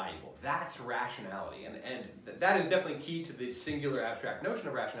more valuable. That's rationality, and that is definitely key to the singular abstract notion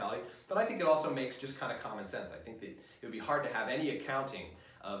of rationality, but I think it also makes just kind of common sense. I think that it would be hard to have any accounting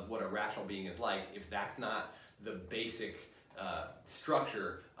of what a rational being is like if that's not the basic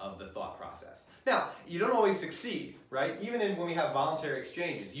structure of the thought process. Now, you don't always succeed, right? Even when we have voluntary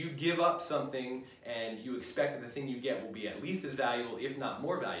exchanges, you give up something and you expect that the thing you get will be at least as valuable, if not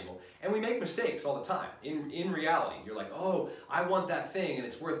more valuable. And we make mistakes all the time. In reality, you're like, oh, I want that thing and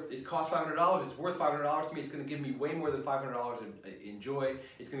it costs $500, it's worth $500 to me, it's going to give me way more than $500 in joy,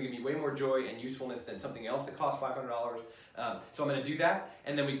 it's going to give me way more joy and usefulness than something else that costs $500. So I'm going to do that,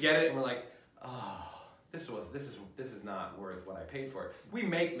 and then we get it and we're like, oh, this is not worth what I paid for it. We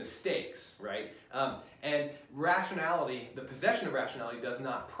make mistakes, right? And rationality, the possession of rationality, does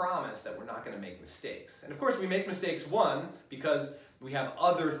not promise that we're not going to make mistakes. And of course, we make mistakes, one, because we have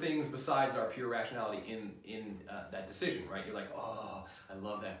other things besides our pure rationality in that decision, right? You're like, oh, I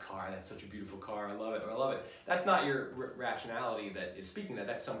love that car. That's such a beautiful car. I love it, or I love it. That's not your rationality that is speaking that.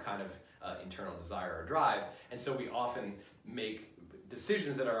 That's some kind of internal desire or drive. And so we often make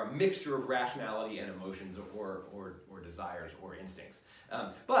decisions that are a mixture of rationality and emotions or desires or instincts.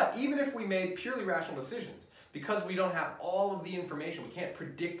 But even if we made purely rational decisions, because we don't have all of the information, we can't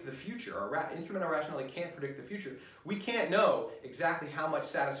predict the future, our instrumental rationality can't predict the future, we can't know exactly how much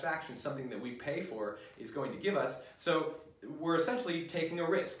satisfaction something that we pay for is going to give us, so we're essentially taking a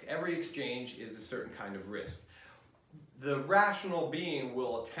risk. Every exchange is a certain kind of risk. The rational being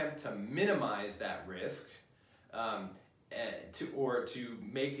will attempt to minimize that risk, to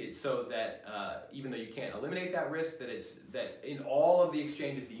make it so that even though you can't eliminate that risk, that in all of the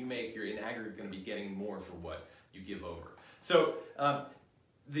exchanges that you make, you're in aggregate going to be getting more for what you give over. So,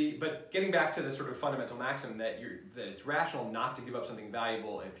 but getting back to the sort of fundamental maxim that it's rational not to give up something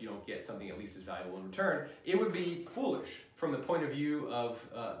valuable if you don't get something at least as valuable in return, it would be foolish from the point of view of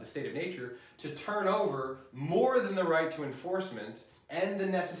the state of nature to turn over more than the right to enforcement and the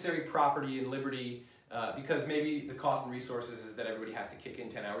necessary property and liberty. Because maybe the cost and resources is that everybody has to kick in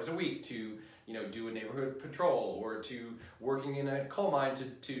 10 hours a week to, do a neighborhood patrol, or to working in a coal mine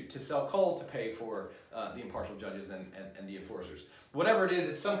to sell coal to pay for the impartial judges and the enforcers. Whatever it is,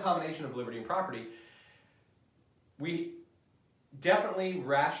 it's some combination of liberty and property. We definitely,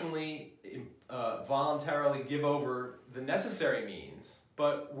 rationally, voluntarily give over the necessary means,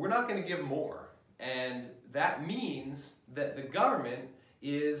 but we're not going to give more. And that means that the government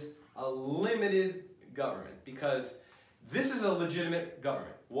is a limited government, because this is a legitimate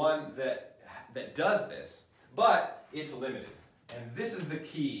government, one that does this, but it's limited. And this is the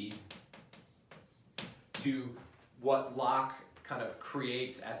key to what Locke kind of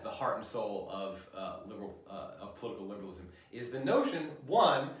creates as the heart and soul of political liberalism, is the notion,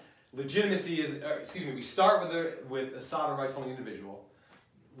 one, legitimacy is, we start with a sovereign rights-holding individual.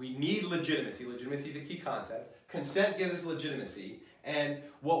 we need legitimacy. Legitimacy is a key concept. Consent gives us legitimacy. And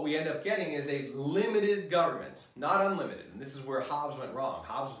what we end up getting is a limited government, not unlimited. And this is where Hobbes went wrong.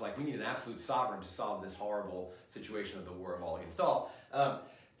 Hobbes was like, we need an absolute sovereign to solve this horrible situation of the war of all against all.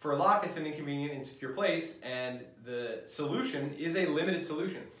 For Locke, it's an inconvenient, insecure place, and the solution is a limited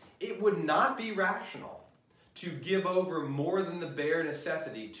solution. It would not be rational to give over more than the bare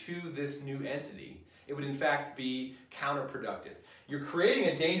necessity to this new entity. It would in fact be counterproductive. You're creating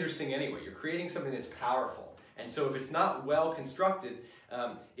a dangerous thing anyway. You're creating something that's powerful. And so if it's not well constructed,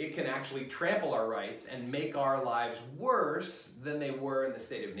 it can actually trample our rights and make our lives worse than they were in the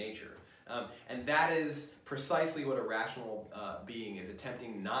state of nature. And that is precisely what a rational being is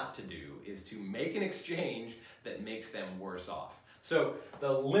attempting not to do, is to make an exchange that makes them worse off. So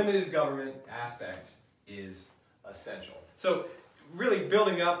the limited government aspect is essential. So really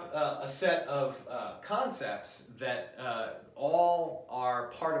building up a set of concepts that all are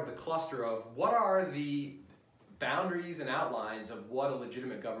part of the cluster of what are the boundaries and outlines of what a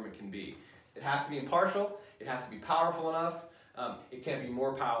legitimate government can be. It has to be impartial, it has to be powerful enough, it can't be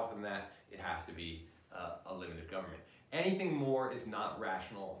more powerful than that, it has to be a limited government. Anything more is not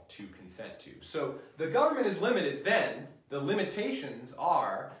rational to consent to. So the government is limited, then the limitations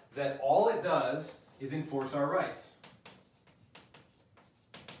are that all it does is enforce our rights.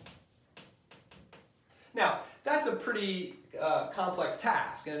 Now, that's a pretty complex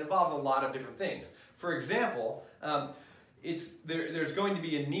task, and it involves a lot of different things. For example, there's going to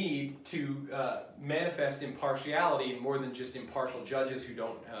be a need to manifest impartiality in more than just impartial judges who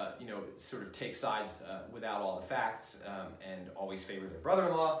don't, sort of take sides without all the facts and always favor their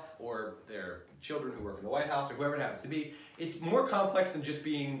brother-in-law or their children who work in the White House or whoever it happens to be. It's more complex than just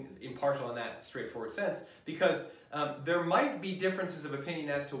being impartial in that straightforward sense, because there might be differences of opinion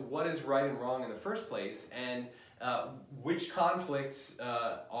as to what is right and wrong in the first place, and which conflicts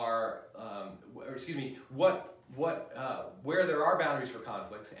where there are boundaries for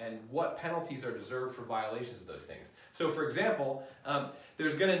conflicts and what penalties are deserved for violations of those things. So for example,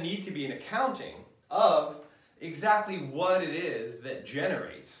 there's going to need to be an accounting of exactly what it is that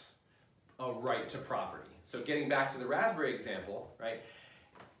generates a right to property. So getting back to the raspberry example, right?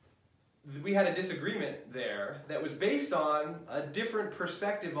 We had a disagreement there that was based on a different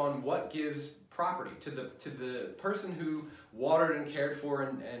perspective on what gives property to the person who watered and cared for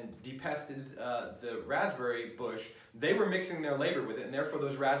and depested the raspberry bush. They were mixing their labor with it, and therefore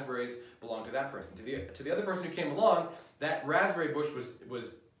those raspberries belonged to that person. To the other person who came along, that raspberry bush was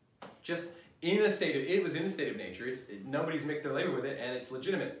just in a state of nature. Nobody's mixed their labor with it, and it's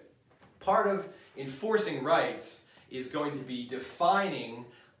legitimate. Part of enforcing rights is going to be defining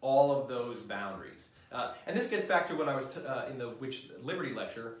all of those boundaries. And this gets back to when I was in the Liberty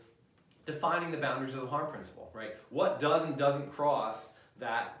lecture, defining the boundaries of the harm principle, right? What does and doesn't cross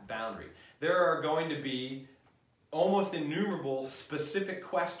that boundary? There are going to be almost innumerable specific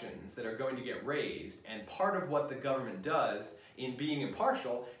questions that are going to get raised, and part of what the government does in being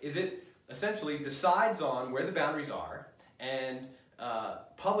impartial is it essentially decides on where the boundaries are and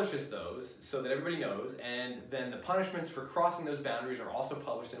publishes those so that everybody knows, and then the punishments for crossing those boundaries are also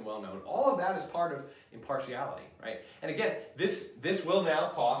published and well known. All of that is part of impartiality, right? And again, this will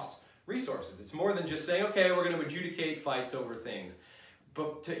now cost resources. It's more than just saying, okay, we're going to adjudicate fights over things.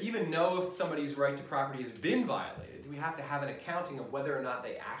 But to even know if somebody's right to property has been violated, we have to have an accounting of whether or not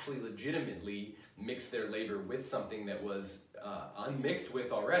they actually legitimately mixed their labor with something that was unmixed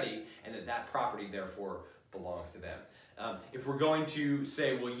with already, and that property therefore belongs to them. If we're going to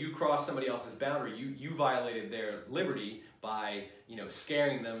say, well, you crossed somebody else's boundary, you violated their liberty by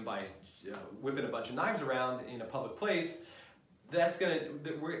scaring them by whipping a bunch of knives around in a public place,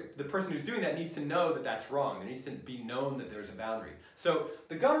 the person who's doing that needs to know that that's wrong. There needs to be known that there's a boundary. So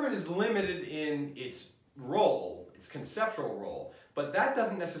the government is limited in its role, its conceptual role, but that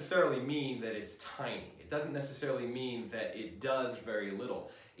doesn't necessarily mean that it's tiny. It doesn't necessarily mean that it does very little.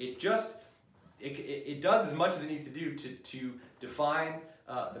 It does as much as it needs to do to define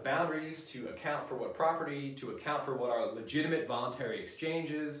the boundaries, to account for what property, to account for what are legitimate voluntary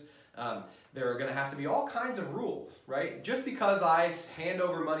exchanges. There are going to have to be all kinds of rules, right? Just because I hand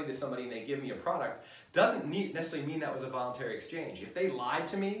over money to somebody and they give me a product doesn't necessarily mean that was a voluntary exchange. If they lied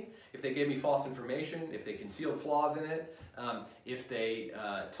to me, if they gave me false information, if they concealed flaws in it, if they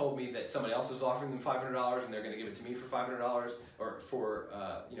told me that somebody else was offering them $500 and they're going to give it to me for $500 or for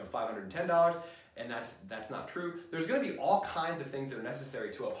 $510, and that's not true. There's going to be all kinds of things that are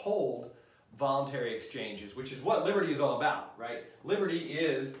necessary to uphold voluntary exchanges, which is what liberty is all about, right? Liberty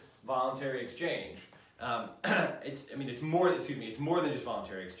is voluntary exchange. it's more than just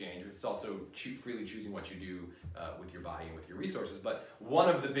voluntary exchange. It's also freely choosing what you do with your body and with your resources. But one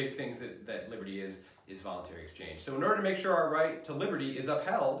of the big things that liberty is voluntary exchange. So in order to make sure our right to liberty is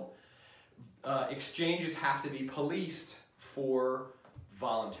upheld, exchanges have to be policed for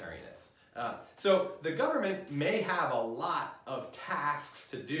voluntariness. So the government may have a lot of tasks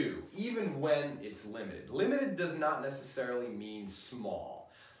to do, even when it's limited. Limited does not necessarily mean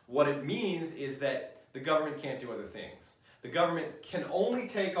small. What it means is that the government can't do other things. The government can only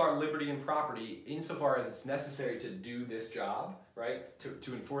take our liberty and property insofar as it's necessary to do this job, right?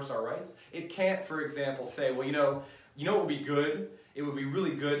 To enforce our rights. It can't, for example, say, well, you know what would be good? It would be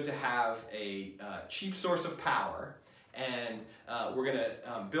really good to have a cheap source of power, and we're going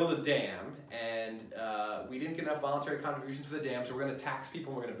to build a dam, and we didn't get enough voluntary contributions for the dam, so we're going to tax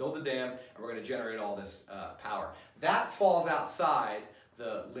people, and we're going to build the dam, and we're going to generate all this power. That falls outside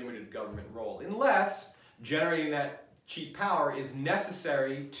the limited government role, unless generating that cheap power is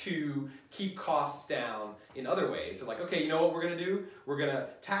necessary to keep costs down in other ways. So like, okay, you know what we're going to do? We're going to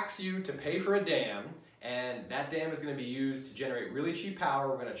tax you to pay for a dam, and that dam is going to be used to generate really cheap power.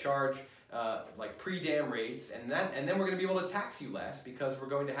 We're going to charge like pre-dam rates, and then we're going to be able to tax you less because we're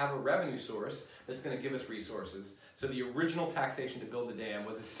going to have a revenue source that's going to give us resources. So the original taxation to build the dam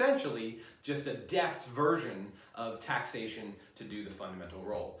was essentially just a deft version of taxation to do the fundamental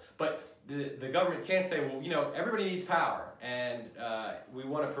role. But the government can't say, well, you know, everybody needs power, and we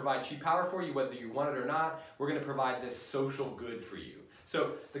want to provide cheap power for you, whether you want it or not. We're going to provide this social good for you.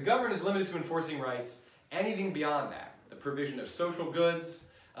 So the government is limited to enforcing rights. Anything beyond that, the provision of social goods,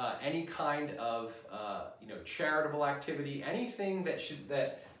 any kind of charitable activity, anything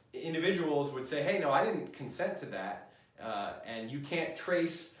that individuals would say, hey, no, I didn't consent to that, and you can't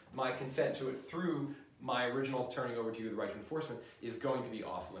trace my consent to it through my original turning over to you the right to enforcement, is going to be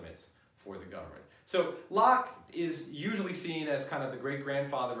off limits for the government. So Locke is usually seen as kind of the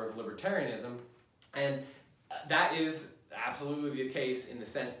great-grandfather of libertarianism, and that is absolutely the case in the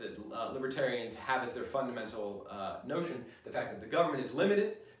sense that libertarians have as their fundamental notion the fact that the government is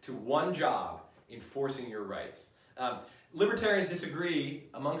limited to one job, enforcing your rights. Libertarians disagree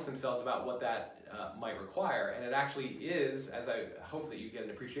amongst themselves about what that might require, and it actually is, as I hope that you get an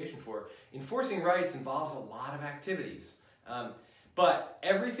appreciation for, enforcing rights involves a lot of activities. But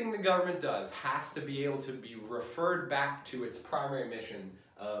everything the government does has to be able to be referred back to its primary mission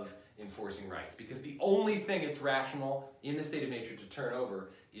of enforcing rights, because the only thing it's rational in the state of nature to turn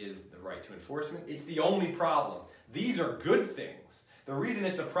over is the right to enforcement. It's the only problem. These are good things. The reason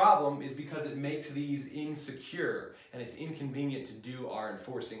it's a problem is because it makes these insecure, and it's inconvenient to do our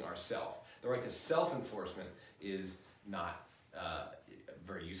enforcing ourselves. The right to self-enforcement is not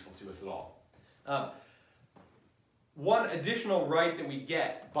very useful to us at all. One additional right that we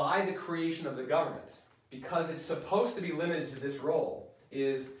get by the creation of the government, because it's supposed to be limited to this role,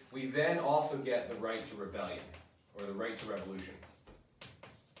 is we then also get the right to rebellion, or the right to revolution.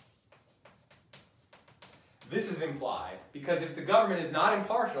 This is implied because if the government is not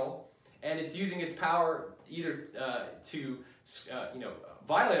impartial and it's using its power either to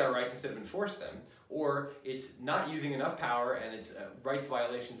violate our rights instead of enforce them, or it's not using enough power and its rights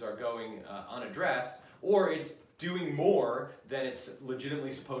violations are going unaddressed, or it's doing more than it's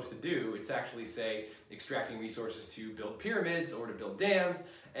legitimately supposed to do. It's actually, say, extracting resources to build pyramids or to build dams,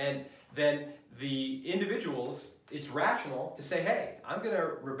 and then the individuals, it's rational to say, hey, I'm going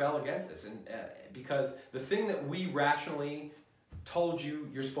to rebel against this, and because the thing that we rationally told you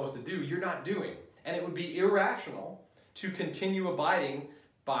you're supposed to do, you're not doing. And it would be irrational to continue abiding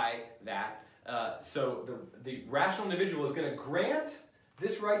by that. So the rational individual is going to grant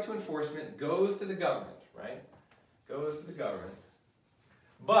this right to enforcement, goes to the government, right? Goes to the government.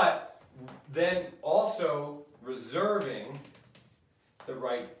 But then also reserving the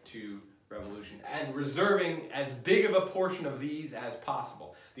right to revolution, and reserving as big of a portion of these as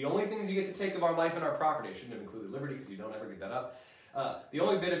possible. The only things you get to take of our life and our property, I shouldn't have included liberty because you don't ever get that up, the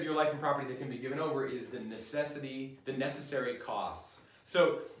only bit of your life and property that can be given over is the necessary costs.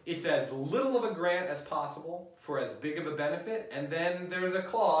 So it's as little of a grant as possible for as big of a benefit, and then there's a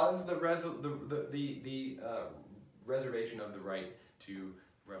clause, the reservation of the right to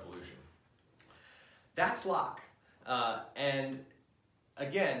revolution. That's Locke. And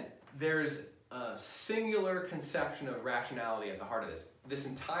again, there's a singular conception of rationality at the heart of this. This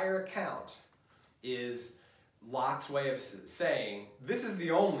entire account is Locke's way of saying this is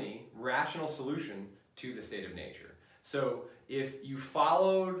the only rational solution to the state of nature. So if you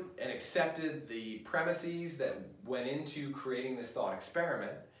followed and accepted the premises that went into creating this thought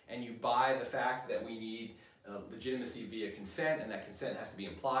experiment, and you buy the fact that we need legitimacy via consent, and that consent has to be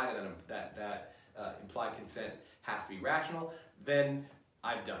implied, and then implied consent has to be rational, then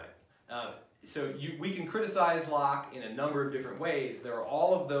I've done it. So we can criticize Locke in a number of different ways. There are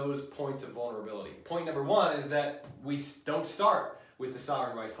all of those points of vulnerability. Point number one is that we don't start with the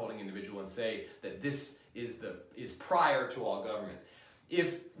sovereign rights holding individual and say that this is prior to all government.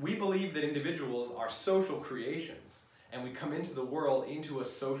 If we believe that individuals are social creations and we come into the world into a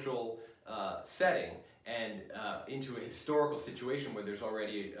social setting and into a historical situation where there's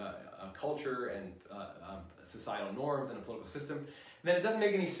already a culture and societal norms and a political system, then it doesn't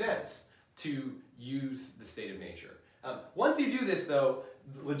make any sense to use the state of nature. Once you do this, though,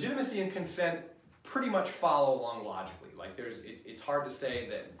 legitimacy and consent pretty much follow along logically. Like it's hard to say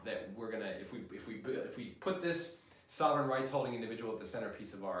that we're gonna, if we put this sovereign rights holding individual at the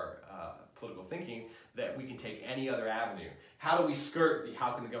centerpiece of our political thinking, that we can take any other avenue. How do we skirt the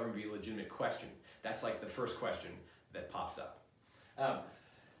how can the government be a legitimate question? That's like the first question that pops up.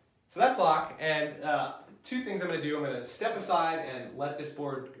 So that's Locke, and two things I'm going to do. I'm going to step aside and let this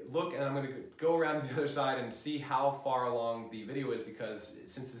board look, and I'm going to go around to the other side and see how far along the video is, because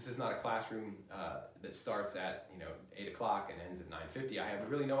since this is not a classroom that starts at 8 o'clock and ends at 9:50, I have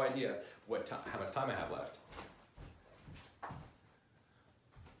really no idea how much time I have left.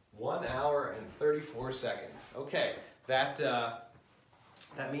 1 hour and 34 seconds. Okay, that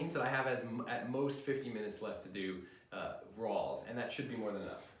means that I have at most 50 minutes left to do Rawls, and that should be more than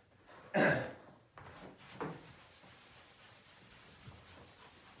enough.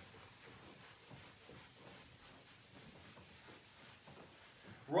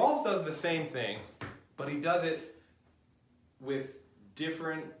 Rawls does the same thing, but he does it with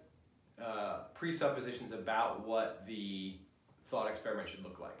different presuppositions about what the thought experiment should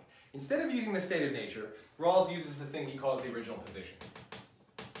look like. Instead of using the state of nature, Rawls uses the thing he calls the original position.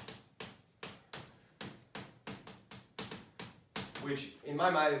 Which, in my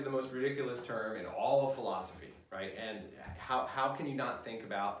mind, is the most ridiculous term in all of philosophy, right? And how can you not think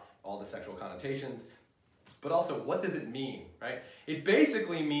about all the sexual connotations? But also, what does it mean, right? It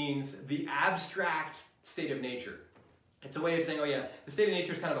basically means the abstract state of nature. It's a way of saying, oh yeah, the state of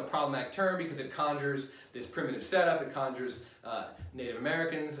nature is kind of a problematic term because it conjures this primitive setup, it conjures Native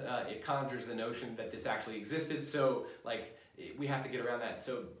Americans, it conjures the notion that this actually existed, so like we have to get around that.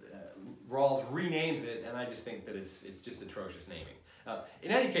 So Rawls renames it, and I just think that it's just atrocious naming.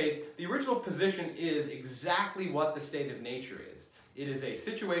 In any case, the original position is exactly what the state of nature is. It is a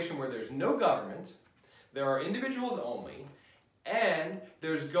situation where there's no government, there are individuals only, and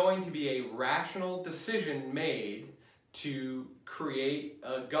there's going to be a rational decision made to create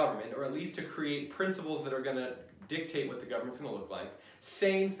a government, or at least to create principles that are going to dictate what the government's going to look like.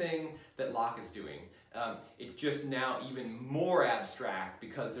 Same thing that Locke is doing. It's just now even more abstract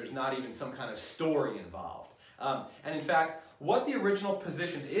because there's not even some kind of story involved. And in fact, what the original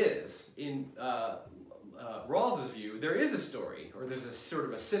position is, in Rawls's view, there is a story, or there's a sort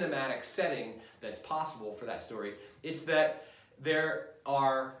of a cinematic setting that's possible for that story. It's that there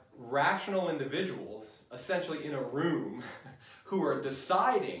are rational individuals, essentially in a room, who are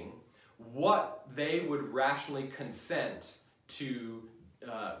deciding what they would rationally consent to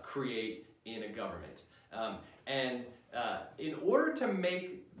create in a government. In order to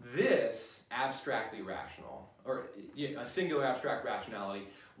make this abstractly rational, or a singular abstract rationality,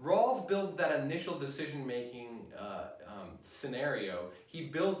 Rawls builds that initial decision-making scenario. He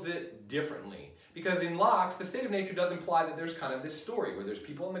builds it differently. Because in Locke's, the state of nature does imply that there's kind of this story where there's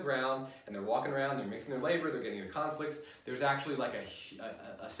people on the ground and they're walking around, they're mixing their labor, they're getting into conflicts. There's actually like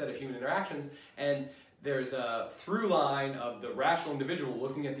a set of human interactions, and there's a through line of the rational individual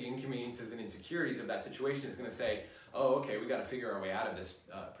looking at the inconveniences and insecurities of that situation is going to say, oh, okay, we got to figure our way out of this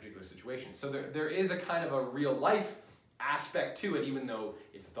particular situation. So there is a kind of a real life aspect to it, even though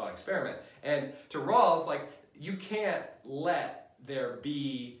it's a thought experiment. And to Rawls, like, you can't let there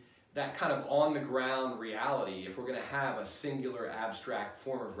be that kind of on-the-ground reality if we're going to have a singular abstract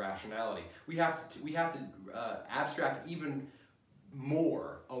form of rationality. We have to abstract even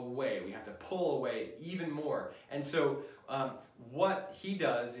more away. We have to pull away even more. And so what he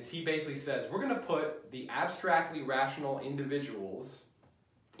does is he basically says, we're going to put the abstractly rational individuals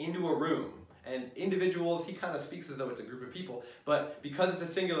into a room. And individuals, he kind of speaks as though it's a group of people, but because it's a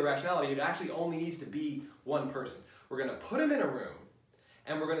singular rationality, it actually only needs to be one person. We're going to put them in a room,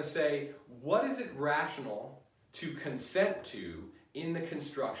 and we're going to say, what is it rational to consent to in the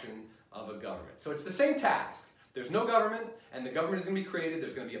construction of a government? So it's the same task. There's no government, and the government is going to be created.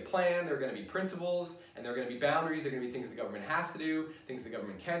 There's going to be a plan, there are going to be principles, and there are going to be boundaries. There are going to be things the government has to do, things the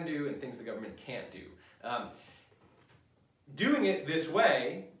government can do, and things the government can't do. Doing it this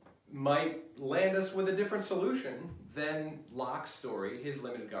way might land us with a different solution than Locke's story, his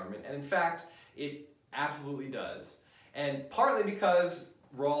limited government. And in fact, It absolutely does. And partly because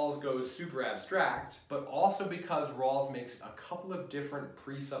Rawls goes super abstract, but also because Rawls makes a couple of different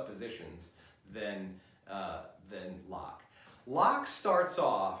presuppositions than Locke. Locke starts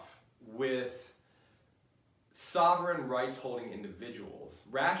off with sovereign rights holding individuals,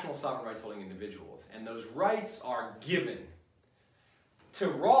 rational sovereign rights holding individuals, and those rights are given. To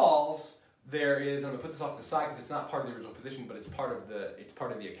Rawls, there is, I'm going to put this off to the side because it's not part of the original position, but it's part of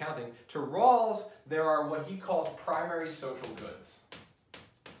the accounting. To Rawls, there are what he calls primary social goods.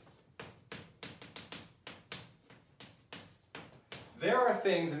 There are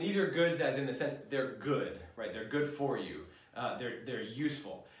things, and these are goods as in the sense that they're good, right? They're good for you. They're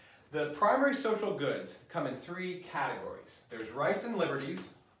useful. The primary social goods come in three categories. There's rights and liberties,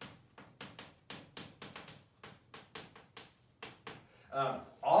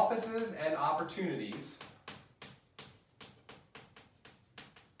 offices and opportunities,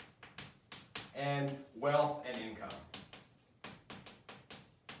 and wealth and income.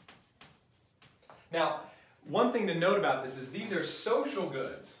 Now, one thing to note about this is these are social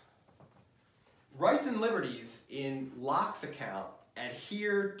goods. Rights and liberties in Locke's account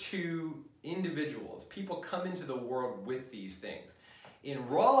adhere to individuals. People come into the world with these things. In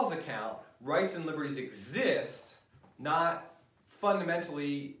Rawls' account, rights and liberties exist, not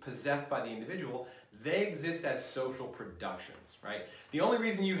fundamentally possessed by the individual. They exist as social productions, right? The only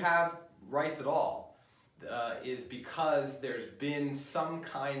reason you have rights at all is because there's been some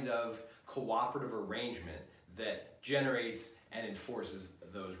kind of cooperative arrangement that generates and enforces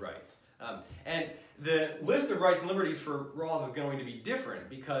those rights. And the list of rights and liberties for Rawls is going to be different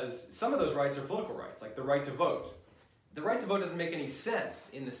because some of those rights are political rights, like the right to vote. The right to vote doesn't make any sense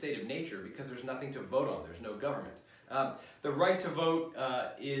in the state of nature because there's nothing to vote on, there's no government. The right to vote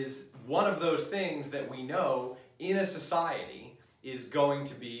is one of those things that we know in a society is going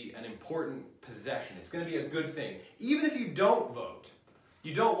to be an important possession. It's going to be a good thing. Even if you don't vote,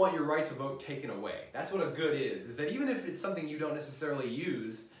 you don't want your right to vote taken away. That's what a good is that even if it's something you don't necessarily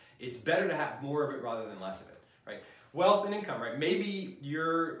use, it's better to have more of it rather than less of it, right? Wealth and income, right? Maybe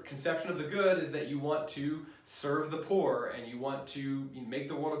your conception of the good is that you want to serve the poor and you want to make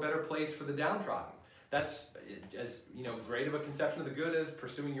the world a better place for the downtrodden. That's as great of a conception of the good as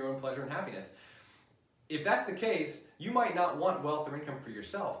pursuing your own pleasure and happiness. If that's the case, you might not want wealth or income for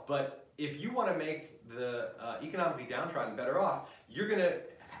yourself, but if you want to make the economically downtrodden better off,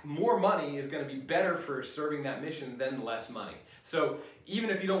 more money is going to be better for serving that mission than less money. So even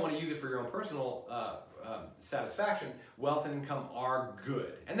if you don't want to use it for your own personal satisfaction, wealth and income are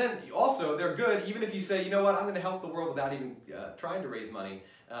good. And then also they're good even if you say, you know what, I'm going to help the world without even trying to raise money.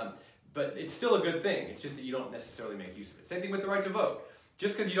 But it's still a good thing. It's just that you don't necessarily make use of it. Same thing with the right to vote.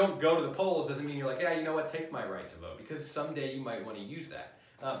 Just because you don't go to the polls doesn't mean you're like, yeah, you know what, take my right to vote, because someday you might want to use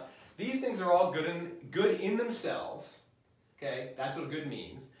that. These things are all good in themselves. Okay, that's what good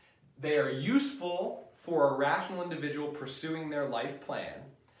means. They are useful for a rational individual pursuing their life plan,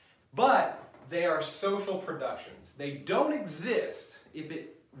 but they are social productions. They don't exist if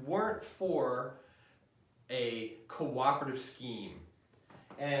it weren't for a cooperative scheme.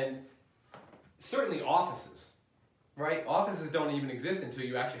 And certainly offices, right? Offices don't even exist until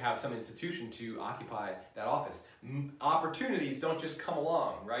you actually have some institution to occupy that office. Opportunities don't just come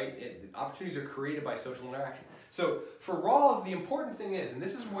along, right? Opportunities are created by social interaction. So for Rawls, the important thing is, and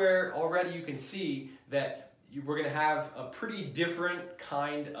this is where already you can see that we're going to have a pretty different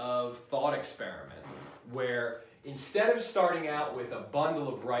kind of thought experiment, where instead of starting out with a bundle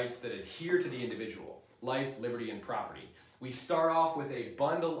of rights that adhere to the individual, life, liberty, and property, we start off with a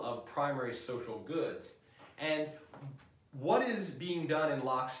bundle of primary social goods. And what is being done in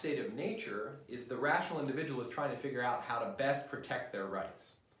Locke's state of nature is the rational individual is trying to figure out how to best protect their rights.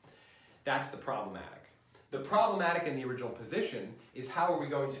 That's the problematic. The problematic in the original position is how are we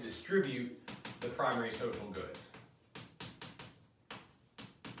going to distribute the primary social goods?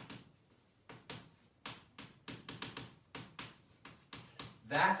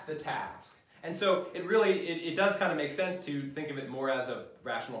 That's the task. And so it does kind of make sense to think of it more as a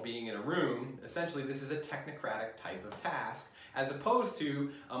rational being in a room. Essentially, this is a technocratic type of task, as opposed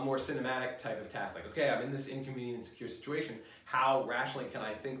to a more cinematic type of task. Like, okay, I'm in this inconvenient and secure situation. How rationally can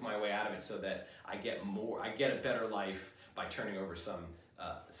I think my way out of it so that I get a better life by turning over some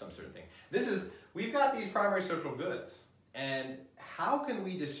certain thing? We've got these primary social goods, and how can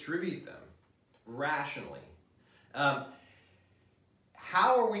we distribute them rationally?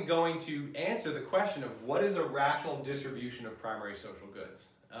 How are we going to answer the question of what is a rational distribution of primary social goods?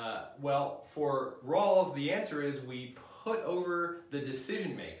 Well, for Rawls, the answer is we put over the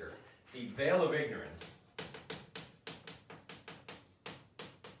decision maker the veil of ignorance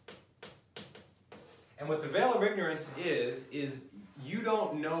And what the veil of ignorance is you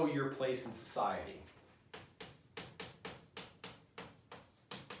don't know your place in society.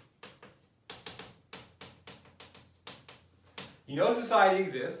 You know society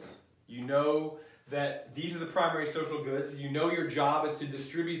exists. You know that these are the primary social goods. You know your job is to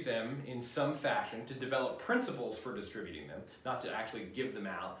distribute them in some fashion, to develop principles for distributing them, not to actually give them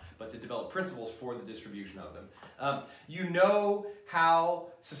out, but to develop principles for the distribution of them. You know how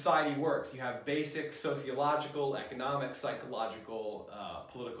society works. You have basic sociological, economic, psychological,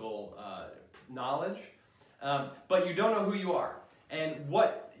 political knowledge, but you don't know who you are. And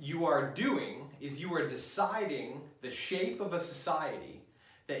what you are doing is you are deciding the shape of a society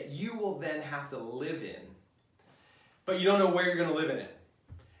that you will then have to live in, but you don't know where you're going to live in it.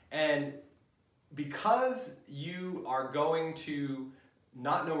 And because you are going to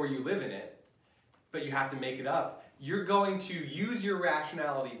not know where you live in it, but you have to make it up, you're going to use your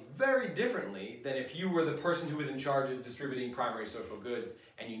rationality very differently than if you were the person who was in charge of distributing primary social goods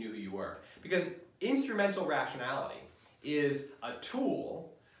and you knew who you were. Because instrumental rationality is a tool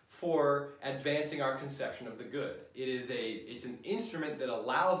for advancing our conception of the good. It's an instrument that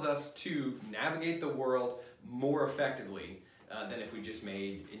allows us to navigate the world more effectively than if we just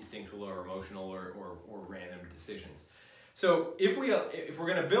made instinctual or emotional or random decisions. So if we're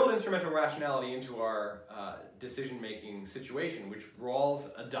going to build instrumental rationality into our decision-making situation, which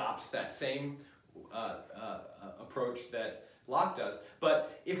Rawls adopts that same approach that Locke does,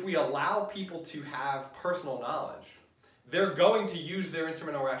 but if we allow people to have personal knowledge, they're going to use their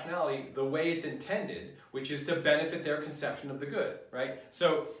instrumental rationality the way it's intended, which is to benefit their conception of the good, right?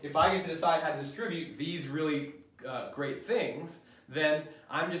 So if I get to decide how to distribute these really great things, then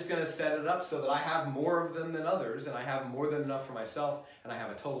I'm just going to set it up so that I have more of them than others, and I have more than enough for myself, and I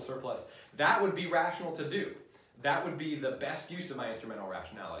have a total surplus. That would be rational to do. That would be the best use of my instrumental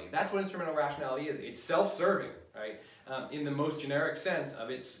rationality. That's what instrumental rationality is. It's self-serving, right? In the most generic sense of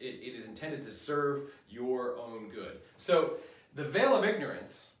it is intended to serve your own good. So the veil of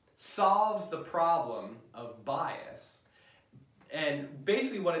ignorance solves the problem of bias. And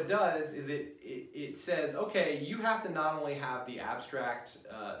basically what it does is it says, okay, you have to not only have the abstract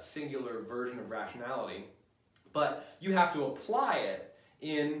singular version of rationality, but you have to apply it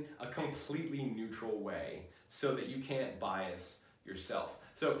in a completely neutral way so that you can't bias yourself.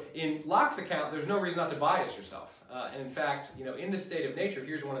 So in Locke's account, there's no reason not to bias yourself. And in fact, in the state of nature,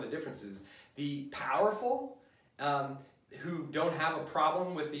 here's one of the differences. The powerful who don't have a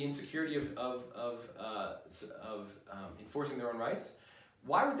problem with the insecurity of enforcing their own rights,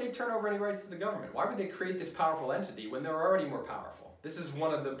 why would they turn over any rights to the government? Why would they create this powerful entity when they're already more powerful? This is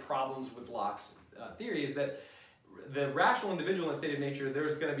one of the problems with Locke's theory, is that the rational individual in the state of nature,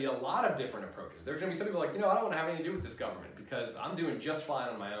 there's going to be a lot of different approaches. There's going to be some people like, I don't want to have anything to do with this government because I'm doing just fine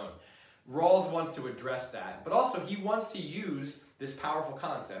on my own. Rawls wants to address that, but also he wants to use this powerful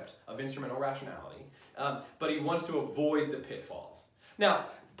concept of instrumental rationality, but he wants to avoid the pitfalls. Now,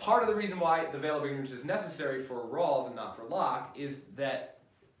 part of the reason why the veil of ignorance is necessary for Rawls and not for Locke is that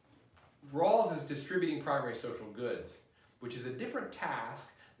Rawls is distributing primary social goods, which is a different task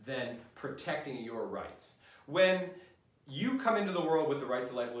than protecting your rights. When you come into the world with the rights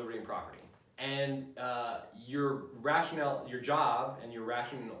to life, liberty, and property, and your job and your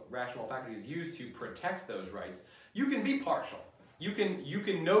rational faculty is used to protect those rights, you can be partial. You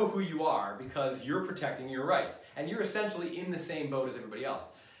can know who you are because you're protecting your rights, and you're essentially in the same boat as everybody else.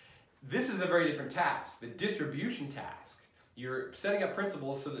 This is a very different task, the distribution task. You're setting up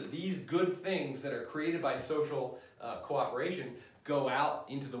principles so that these good things that are created by social cooperation go out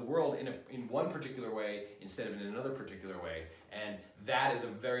into the world in one particular way instead of in another particular way. And that is a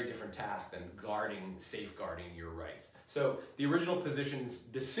very different task than safeguarding your rights. So the original position's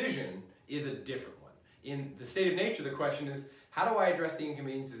decision is a different one. In the state of nature, the question is, how do I address the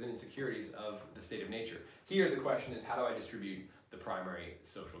inconveniences and insecurities of the state of nature? Here, the question is, how do I distribute the primary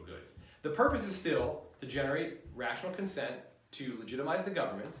social goods? The purpose is still to generate rational consent to legitimize the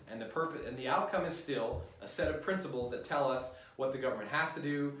government, and the outcome is still a set of principles that tell us what the government has to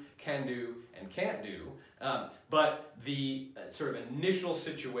do, can do, and can't do. But the sort of initial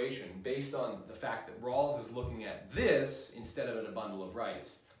situation, based on the fact that Rawls is looking at this instead of in a bundle of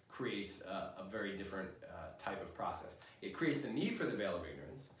rights, creates a very different type of process. It creates the need for the veil of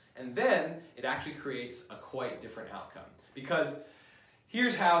ignorance, and then it actually creates a quite different outcome. Because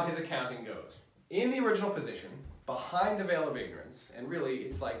here's how his accounting goes. In the original position, behind the veil of ignorance, and really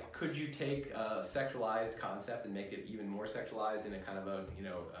it's like, could you take a sexualized concept and make it even more sexualized in a kind of a,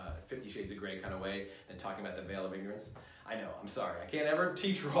 50 Shades of Grey kind of way than talking about the veil of ignorance? I know, I'm sorry. I can't ever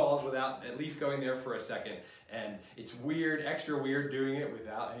teach Rawls without at least going there for a second. And it's weird, extra weird doing it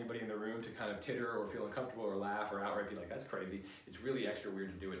without anybody in the room to kind of titter or feel uncomfortable or laugh or outright be like, that's crazy. It's really extra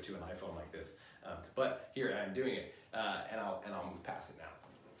weird to do it to an iPhone like this. But here I am doing it, and I'll move past it now.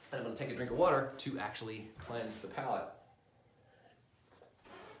 And I'm going to take a drink of water to actually cleanse the palate.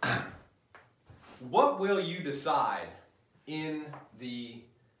 What will you decide in the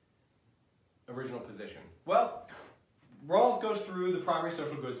original position? Well, Rawls goes through the primary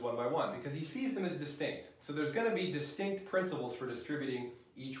social goods one by one because he sees them as distinct. So there's going to be distinct principles for distributing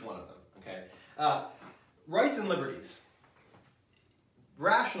each one of them. Okay, rights and liberties.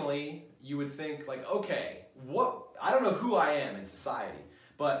 Rationally, you would think like, okay, I don't know who I am in society,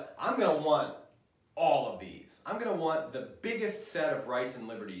 but I'm going to want all of these. I'm going to want the biggest set of rights and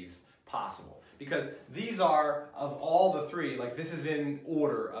liberties possible because these are, of all the three, like this is in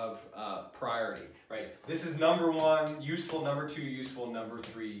order of priority, right? This is number one, useful, number two, useful, number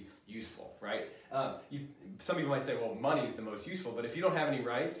three, useful, right? Some people might say, well, money is the most useful, but if you don't have any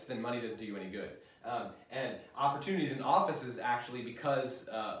rights, then money doesn't do you any good. And opportunities in offices actually, because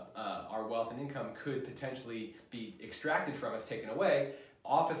our wealth and income could potentially be extracted from us, taken away,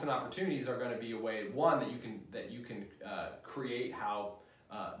 office and opportunities are going to be a way, one, that you can create how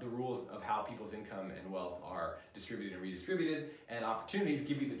the rules of how people's income and wealth are distributed and redistributed, and opportunities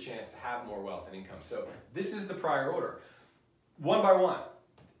give you the chance to have more wealth and income. So this is the prior order. One by one,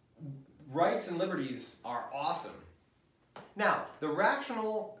 rights and liberties are awesome. Now, the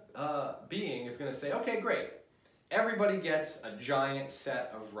rational being is going to say, okay, great. Everybody gets a giant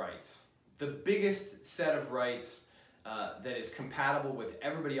set of rights. The biggest set of rights that is compatible with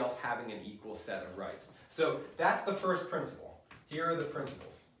everybody else having an equal set of rights. So that's the first principle. Here are the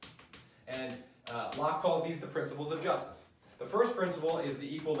principles. And Locke calls these the principles of justice. The first principle is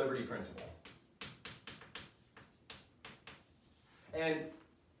the equal liberty principle. And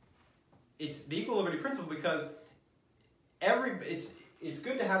it's the equal liberty principle because it's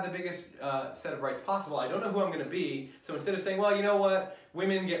good to have the biggest set of rights possible. I don't know who I'm going to be, so instead of saying, well, you know what,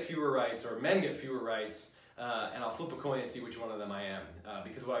 women get fewer rights or men get fewer rights, and I'll flip a coin and see which one of them I am.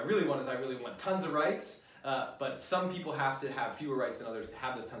 Because what I really want is I really want tons of rights, but some people have to have fewer rights than others to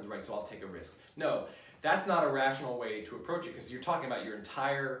have those tons of rights, so I'll take a risk. No, that's not a rational way to approach it because you're talking about your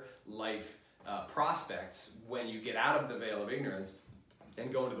entire life prospects when you get out of the veil of ignorance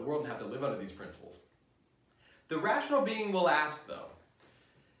and go into the world and have to live under these principles. The rational being will ask, though,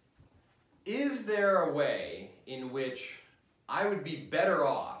 is there a way in which I would be better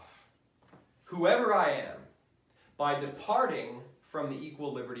off, whoever I am, by departing from the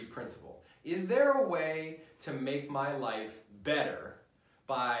equal liberty principle? Is there a way to make my life better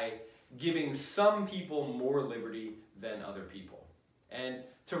by giving some people more liberty than other people? And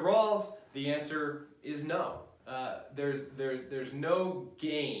to Rawls, the answer is no. There's no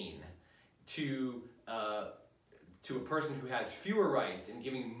gain to a person who has fewer rights and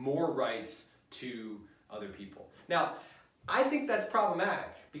giving more rights to other people. Now, I think that's problematic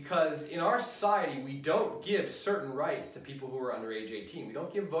because in our society, we don't give certain rights to people who are under age 18. We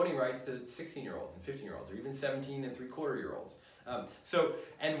don't give voting rights to 16-year-olds and 15-year-olds or even 17 and three-quarter-year-olds.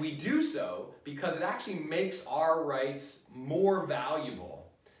 And we do so because it actually makes our rights more valuable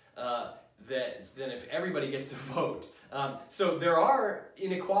than if everybody gets to vote. So there are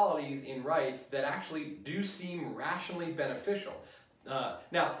inequalities in rights that actually do seem rationally beneficial.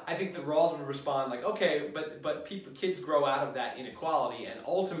 Now, I think that Rawls would respond like, okay, but kids grow out of that inequality and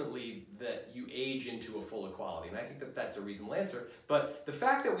ultimately that you age into a full equality. And I think that that's a reasonable answer. But the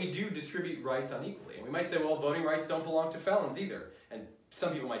fact that we do distribute rights unequally, and we might say, well, voting rights don't belong to felons either. And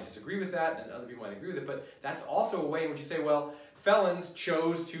some people might disagree with that and other people might agree with it. But that's also a way in which you say, well, felons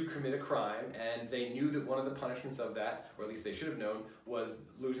chose to commit a crime, and they knew that one of the punishments of that, or at least they should have known, was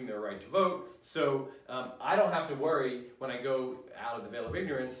losing their right to vote. So I don't have to worry when I go out of the veil of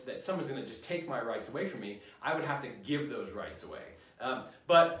ignorance that someone's going to just take my rights away from me. I would have to give those rights away.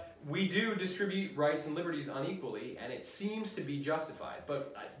 But we do distribute rights and liberties unequally, and it seems to be justified.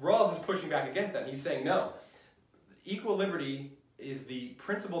 But Rawls is pushing back against that, and he's saying, no, equal liberty is the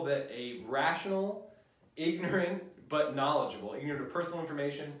principle that a rational, ignorant, but knowledgeable, ignorant of personal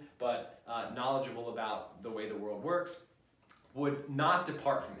information, but knowledgeable about the way the world works, would not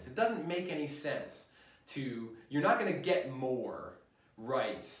depart from this. It doesn't make any sense you're not going to get more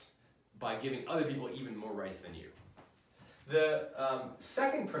rights by giving other people even more rights than you. The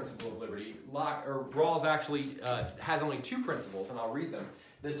second principle of liberty, Rawls actually has only two principles, and I'll read them.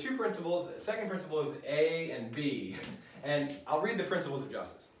 the two principles, second principle is A and B. And I'll read the principles of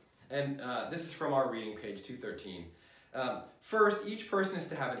justice. And this is from our reading, page 213. First, each person is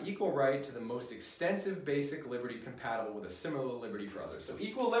to have an equal right to the most extensive basic liberty compatible with a similar liberty for others. So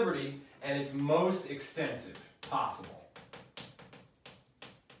equal liberty and its most extensive possible.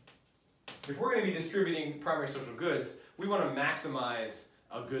 If we're going to be distributing primary social goods, we want to maximize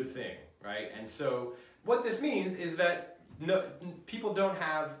a good thing, right? And so what this means is that people don't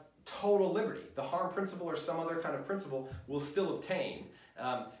have total liberty. The harm principle or some other kind of principle will still obtain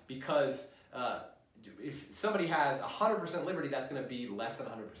because if somebody has 100% liberty, that's going to be less than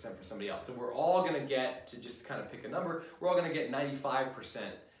 100% for somebody else. So we're all going to get, to just kind of pick a number, we're all going to get 95%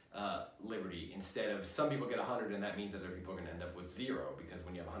 liberty instead of some people get 100, and that means that other people are going to end up with 0, because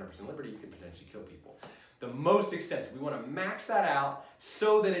when you have 100% liberty, you can potentially kill people. The most extensive, we want to max that out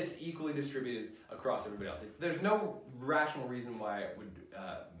so that it's equally distributed across everybody else. There's no rational reason why it would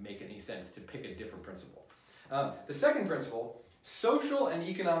make any sense to pick a different principle. The second principle, social and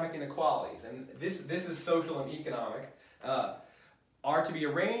economic inequalities, and this is social and economic, are to be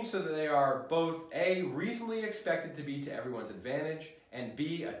arranged so that they are both A, reasonably expected to be to everyone's advantage, and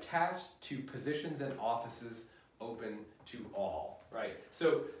B, attached to positions and offices open to all, right?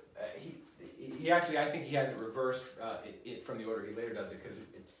 So he actually, I think he has it reversed from the order he later does it, because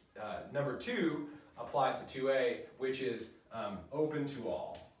it's number 2 applies to 2A, which is open to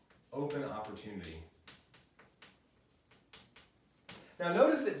all, open opportunity. Now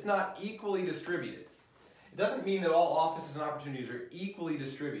notice it's not equally distributed. It doesn't mean that all offices and opportunities are equally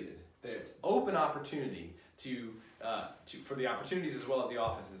distributed. It's open opportunity for the opportunities as well as the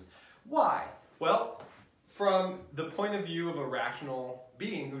offices. Why? Well, from the point of view of a rational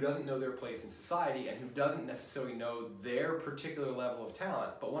being who doesn't know their place in society and who doesn't necessarily know their particular level of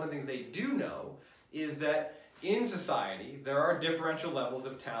talent, but one of the things they do know is that in society there are differential levels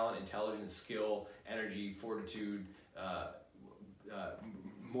of talent, intelligence, skill, energy, fortitude,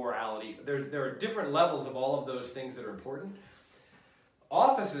 morality. There are different levels of all of those things that are important.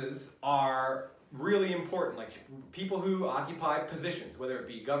 Offices are really important, like people who occupy positions, whether it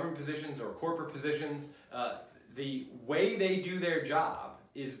be government positions or corporate positions, the way they do their job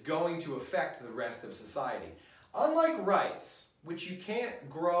is going to affect the rest of society. Unlike rights, which you can't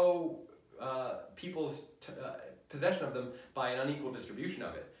grow people's possession of them by an unequal distribution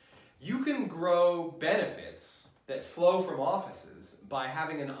of it, you can grow benefits that flow from offices by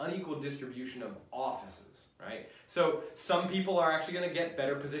having an unequal distribution of offices, right? So some people are actually going to get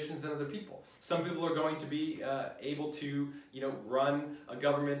better positions than other people. Some people are going to be able to, run a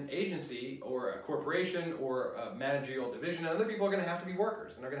government agency or a corporation or a managerial division, and other people are going to have to be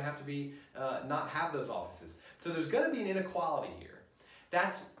workers and are going to have to be not have those offices. So there's going to be an inequality here.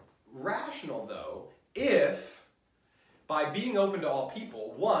 That's rational, though, if by being open to all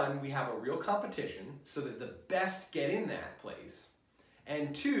people, 1, we have a real competition so that the best get in that place,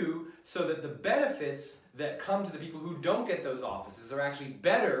 and 2, so that the benefits that come to the people who don't get those offices are actually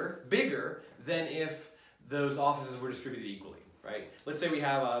bigger than if those offices were distributed equally, right? Let's say we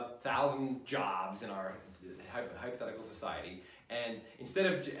have 1,000 jobs in our hypothetical society, and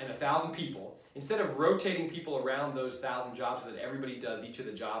 1,000 people, instead of rotating people around those 1,000 jobs so that everybody does each of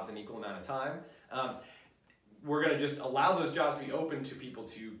the jobs in equal amount of time, we're going to just allow those jobs to be open to people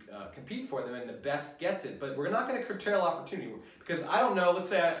to compete for them, and the best gets it. But we're not going to curtail opportunity, because I don't know. Let's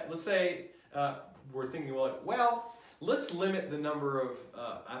say we're thinking, well, let's limit the number of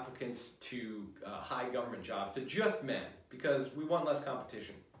applicants to high government jobs to just men, because we want less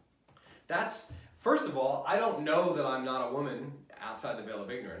competition. That's, first of all, I don't know that I'm not a woman outside the veil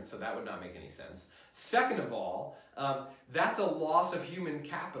of ignorance, so that would not make any sense. Second of all, that's a loss of human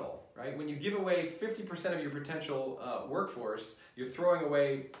capital, right? When you give away 50% of your potential workforce, you're throwing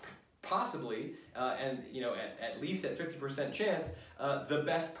away possibly, and at least at 50% chance, the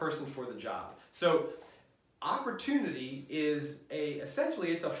best person for the job. So opportunity is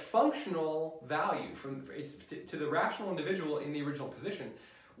essentially it's a functional value to the rational individual in the original position.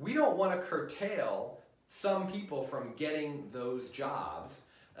 We don't want to curtail some people from getting those jobs,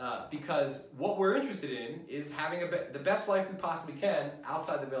 because what we're interested in is having the best life we possibly can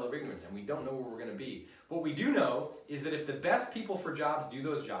outside the veil of ignorance, and we don't know where we're going to be. What we do know is that if the best people for jobs do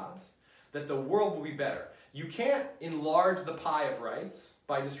those jobs, that the world will be better. You can't enlarge the pie of rights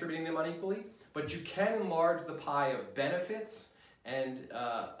by distributing them unequally, but you can enlarge the pie of benefits and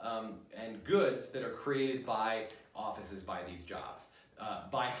goods that are created by offices, by these jobs,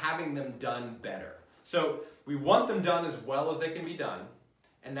 by having them done better. So we want them done as well as they can be done,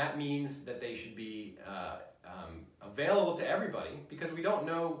 and that means that they should be available to everybody, because we don't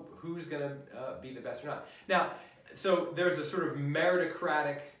know who's going to be the best or not. Now, so there's a sort of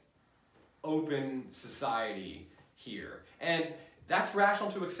meritocratic, open society here. And that's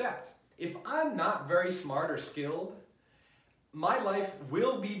rational to accept. If I'm not very smart or skilled, my life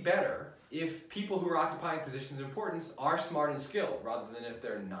will be better if people who are occupying positions of importance are smart and skilled rather than if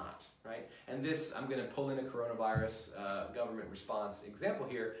they're not, right? And this, I'm going to pull in a coronavirus government response example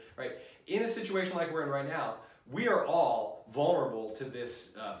here, right? In a situation like we're in right now, we are all vulnerable to this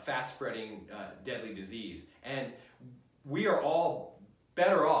fast-spreading deadly disease. And we are all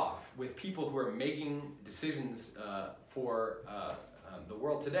better off with people who are making decisions for the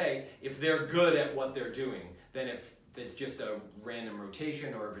world today if they're good at what they're doing than if it's just a random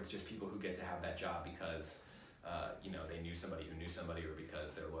rotation or if it's just people who get to have that job because they knew somebody who knew somebody or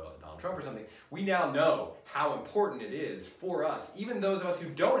because they're loyal to Donald Trump or something. We now know how important it is for us, even those of us who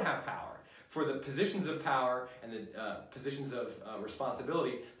don't have power, for the positions of power and the positions of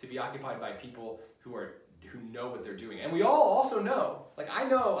responsibility to be occupied by people who know what they're doing. And we all also know, like I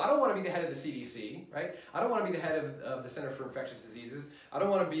know, I don't want to be the head of the CDC, right? I don't want to be the head of the Center for Infectious Diseases. I don't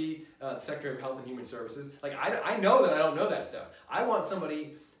want to be the Secretary of Health and Human Services. Like I know that I don't know that stuff. I want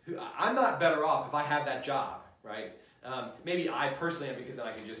somebody who, I'm not better off if I have that job, right? Maybe I personally am because then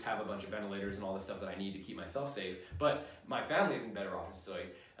I can just have a bunch of ventilators and all the stuff that I need to keep myself safe, but my family isn't better off necessarily.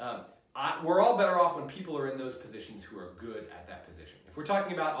 We're all better off when people are in those positions who are good at that position. If we're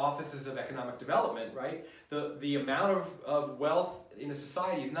talking about offices of economic development, right, the amount of wealth in a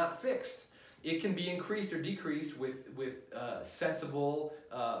society is not fixed. It can be increased or decreased with sensible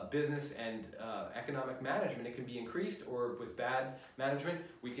business and economic management. It can be increased, or with bad management,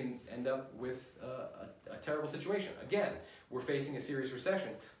 we can end up with a terrible situation. Again, we're facing a serious recession.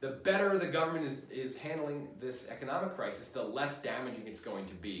 The better the government is handling this economic crisis, the less damaging it's going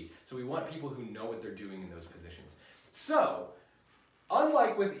to be. So we want people who know what they're doing in those positions. So,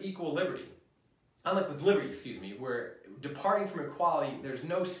 unlike with liberty, where departing from equality, there's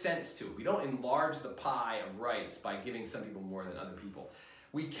no sense to it. We don't enlarge the pie of rights by giving some people more than other people.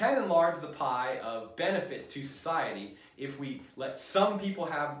 We can enlarge the pie of benefits to society if we let some people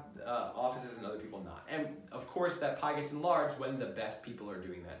have offices and other people not. And of course, that pie gets enlarged when the best people are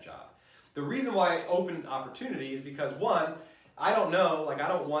doing that job. The reason why I open opportunity is because, one, I don't know, like I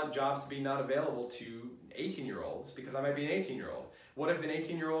don't want jobs to be not available to 18-year-olds because I might be an 18-year-old. What if an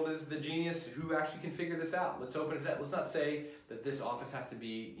 18-year-old is the genius who actually can figure this out? Let's open it to that. Let's not say that this office has to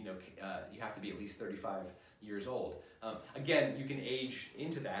be, you have to be at least 35 years old. Again, you can age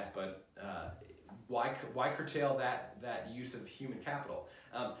into that, but why curtail that use of human capital?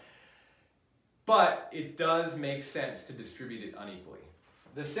 But it does make sense to distribute it unequally.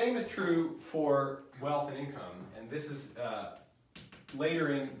 The same is true for wealth and income, and this is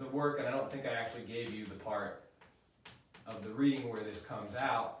later in the work, and I don't think I actually gave you the part of the reading where this comes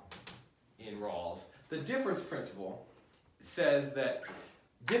out in Rawls. The difference principle says that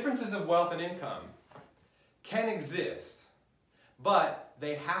differences of wealth and income can exist, but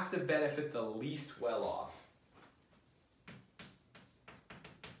they have to benefit the least well off.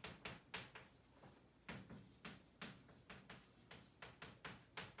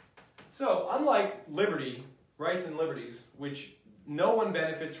 So, unlike liberty, rights and liberties, which no one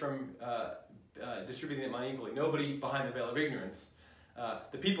benefits from distributing them unequally, nobody behind the veil of ignorance.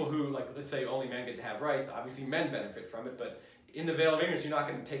 The people who, like, let's say only men get to have rights, obviously men benefit from it, but in the veil of ignorance, you're not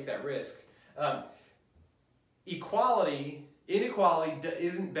going to take that risk. Inequality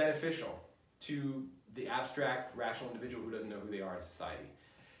isn't beneficial to the abstract, rational individual who doesn't know who they are in society.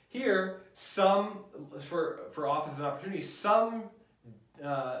 Here, for offices and opportunities, some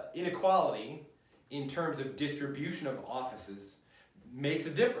inequality in terms of distribution of offices makes a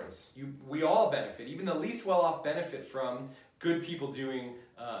difference. We all benefit. Even the least well-off benefit from good people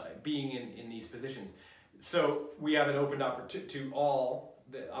being in these positions. So we have it opened up to all.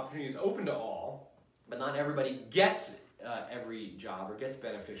 The opportunity is open to all, but not everybody gets every job or gets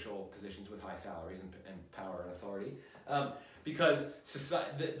beneficial positions with high salaries and power and authority, because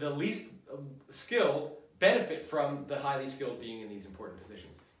the least skilled benefit from the highly skilled being in these important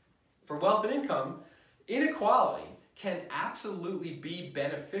positions. For wealth and income, inequality can absolutely be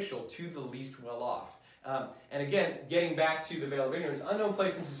beneficial to the least well-off. And again, getting back to the veil of ignorance, unknown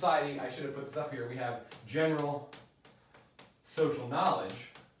place in society, I should have put this up here, we have general social knowledge.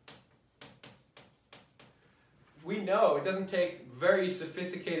 We know, it doesn't take very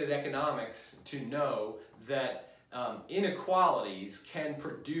sophisticated economics to know that inequalities can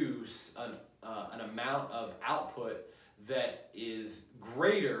produce an amount of output that is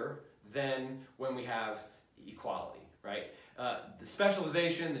greater than when we have equality, right? the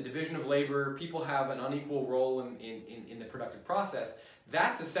specialization, the division of labor, people have an unequal role in the productive process.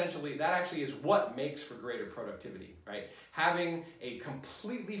 That actually is what makes for greater productivity, right? Having a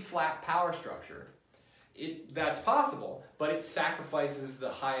completely flat power structure, that's possible, but it sacrifices the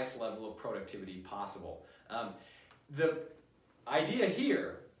highest level of productivity possible. The idea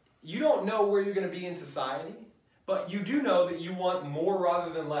here, you don't know where you're going to be in society, but you do know that you want more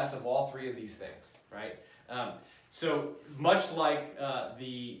rather than less of all three of these things, right? So much like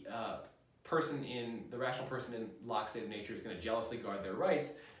the rational person in Locke's state of nature is going to jealously guard their rights,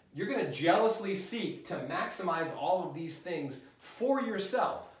 you're going to jealously seek to maximize all of these things for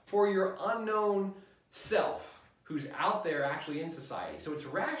yourself, for your unknown self who's out there actually in society. So it's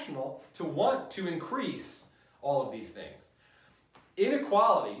rational to want to increase all of these things. Economic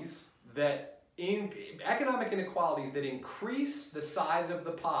inequalities that increase the size of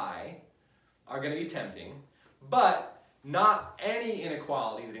the pie are going to be tempting, but not any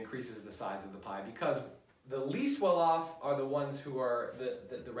inequality that increases the size of the pie, because the least well-off are the ones who are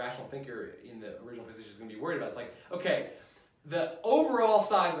the rational thinker in the original position is going to be worried about. It's like, okay, the overall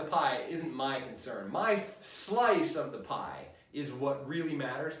size of the pie isn't my concern. My slice of the pie is what really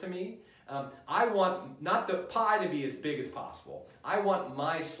matters to me. I want not the pie to be as big as possible. I want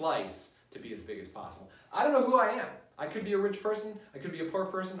my slice to be as big as possible. I don't know who I am. I could be a rich person, I could be a poor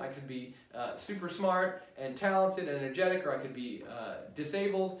person, I could be super smart and talented and energetic, or I could be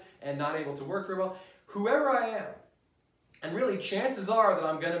disabled and not able to work very well. Whoever I am, and really chances are that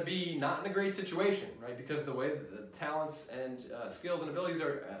I'm going to be not in a great situation, right? Because the way that the talents and skills and abilities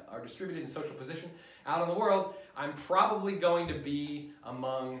are distributed in social position out in the world, I'm probably going to be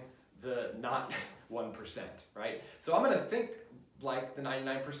among the not 1%, right? So I'm going to think like the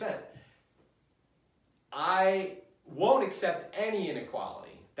 99%. I won't accept any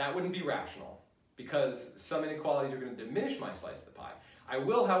inequality. That wouldn't be rational, because some inequalities are going to diminish my slice of the pie. I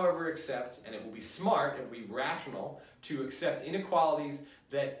will, however, accept, and it will be smart, it will be rational, to accept inequalities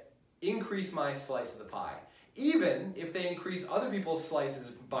that increase my slice of the pie, even if they increase other people's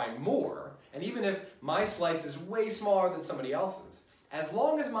slices by more, and even if my slice is way smaller than somebody else's. As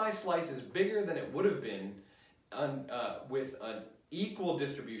long as my slice is bigger than it would have been with an equal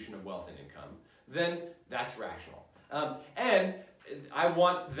distribution of wealth and income, then that's rational. And I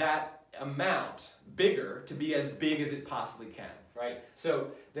want that amount bigger to be as big as it possibly can, right? So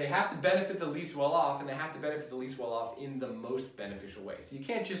they have to benefit the least well-off, and they have to benefit the least well-off in the most beneficial way. So you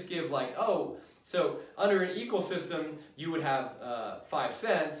can't just give like, oh, so under an equal system, you would have 5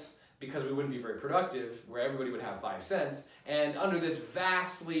 cents, because we wouldn't be very productive, where everybody would have 5 cents. And under this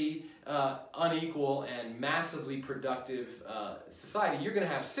vastly unequal and massively productive society, you're going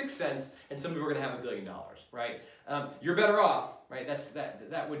to have 6 cents, and some people are going to have $1 billion, right? You're better off, right?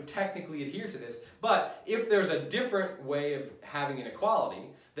 That would technically adhere to this. But if there's a different way of having inequality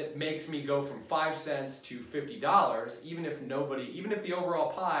that makes me go from 5 cents to $50, even if the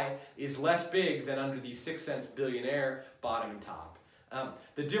overall pie is less big than under the 6 cents billionaire bottom and top.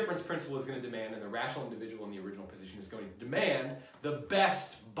 The difference principle is going to demand, and the rational individual in the original position is going to demand, the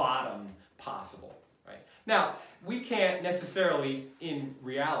best bottom possible. Right? Now, we can't necessarily, in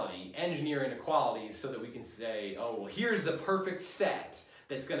reality, engineer inequalities so that we can say, oh, well, here's the perfect set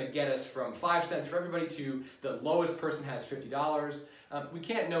that's going to get us from 5 cents for everybody to the lowest person has $50. We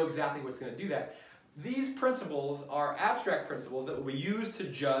can't know exactly what's going to do that. These principles are abstract principles that will be used to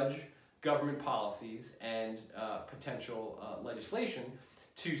judge government policies and potential legislation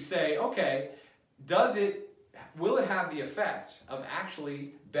to say, okay, will it have the effect of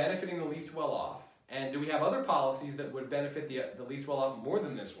actually benefiting the least well-off? And do we have other policies that would benefit the least well-off more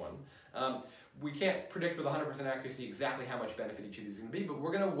than this one? We can't predict with 100% accuracy exactly how much benefit each of these is going to be, but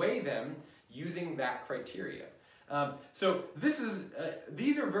we're going to weigh them using that criteria. So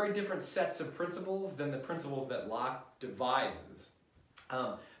these are very different sets of principles than the principles that Locke devises.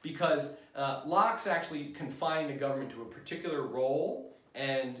 Because Locke's actually confining the government to a particular role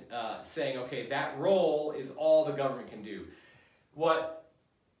and saying, okay, that role is all the government can do. What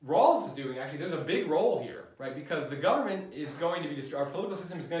Rawls is doing, actually, there's a big role here, right? Because the government is going to be, our political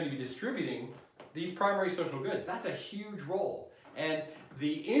system is going to be distributing these primary social goods. That's a huge role. And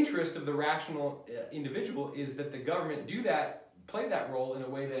the interest of the rational individual is that the government play that role in a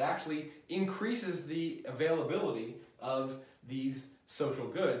way that actually increases the availability of these social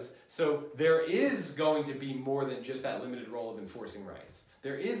goods. So there is going to be more than just that limited role of enforcing rights.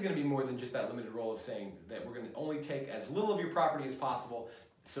 There is going to be more than just that limited role of saying that we're going to only take as little of your property as possible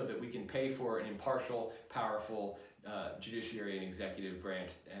so that we can pay for an impartial, powerful judiciary and executive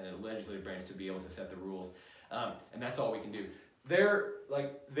branch and a legislative branch to be able to set the rules. And that's all we can do. there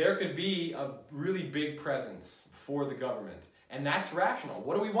could be a really big presence for the government, and that's rational.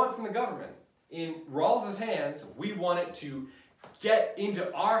 What do we want from the government? In Rawls's hands, we want it to get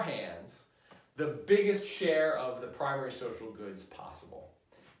into our hands the biggest share of the primary social goods possible.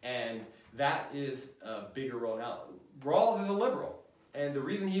 And that is a bigger role. Now, Rawls is a liberal, and the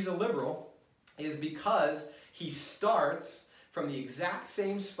reason he's a liberal is because he starts from the exact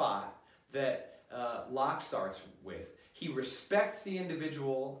same spot that Locke starts with. He respects the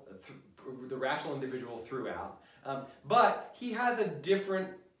individual, the rational individual throughout, but he has a different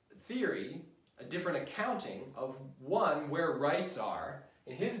theory, a different accounting of one where rights are.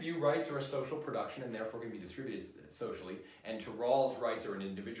 In his view, rights are a social production and therefore can be distributed socially, and to Rawls, rights are an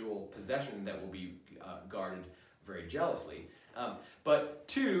individual possession that will be guarded very jealously. But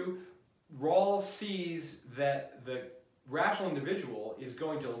two, Rawls sees that the rational individual is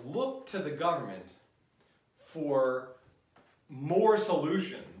going to look to the government for more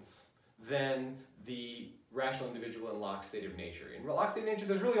solutions than the rational individual in Locke's state of nature. In Locke's state of nature,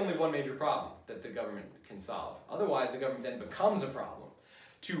 there's really only one major problem that the government can solve. Otherwise, the government then becomes a problem.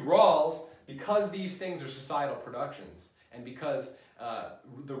 To Rawls, because these things are societal productions, and because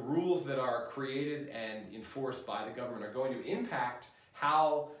the rules that are created and enforced by the government are going to impact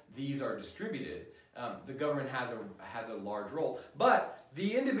how these are distributed, the government has a large role. But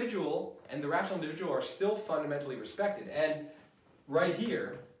the individual and the rational individual are still fundamentally respected. And right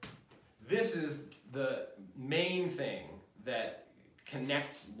here, this is the main thing that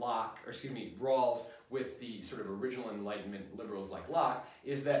connects Rawls with the sort of original Enlightenment liberals like Locke,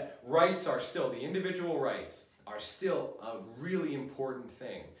 is that rights are still, the individual rights are still a really important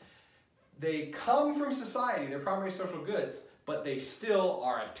thing. They come from society, they're primary social goods, but they still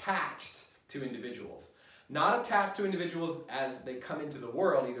are attached to individuals. Not attached to individuals as they come into the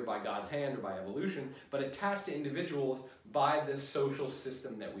world, either by God's hand or by evolution, but attached to individuals by the social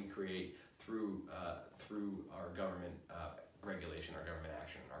system that we create through our government regulation, our government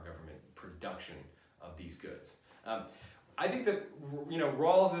action, our government production of these goods. I think that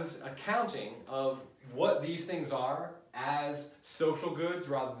Rawls's accounting of what these things are as social goods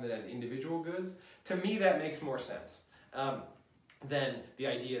rather than as individual goods, to me that makes more sense than the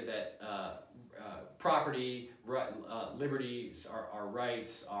idea that property, liberty, our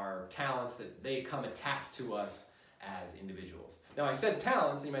rights, our talents, that they come attached to us as individuals. Now I said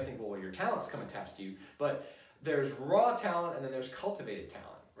talents, and you might think, well, your talents come attached to you, but there's raw talent and then there's cultivated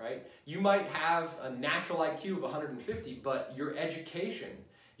talent, right? You might have a natural IQ of 150, but your education,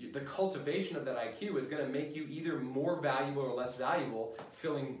 the cultivation of that IQ is going to make you either more valuable or less valuable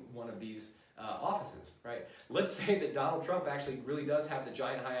filling one of these offices, right? Let's say that Donald Trump actually really does have the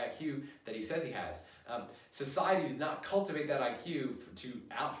giant high IQ that he says he has. Society did not cultivate that IQ to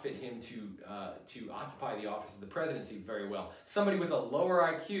outfit him to occupy the office of the presidency very well. Somebody with a lower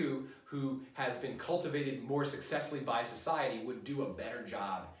IQ who has been cultivated more successfully by society would do a better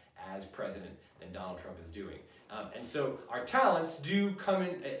job as president than Donald Trump is doing. And so our talents do come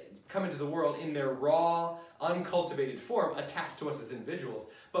into the world in their raw, uncultivated form, attached to us as individuals.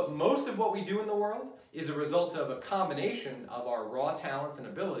 But most of what we do in the world is a result of a combination of our raw talents and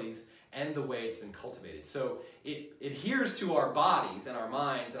abilities and the way it's been cultivated. So it adheres to our bodies and our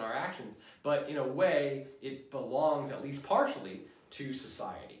minds and our actions, but in a way it belongs, at least partially, to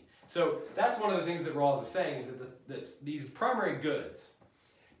society. So that's one of the things that Rawls is saying, is that these primary goods,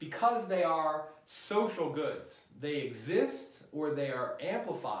 because they are social goods, they exist or they are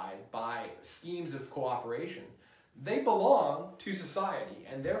amplified by schemes of cooperation, they belong to society,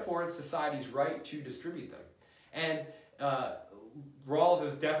 and therefore it's society's right to distribute them. And Rawls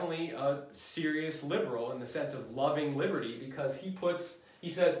is definitely a serious liberal in the sense of loving liberty, because he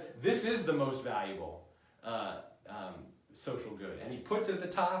says this is the most valuable social good, and he puts it at the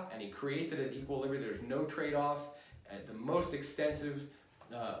top and he creates it as equal liberty. There's no trade-offs, the most extensive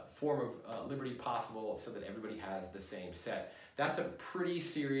form of liberty possible, so that everybody has the same set. That's a pretty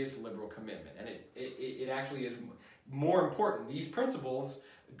serious liberal commitment, and it actually is more important. These principles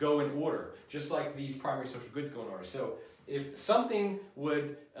go in order, just like these primary social goods go in order. So if something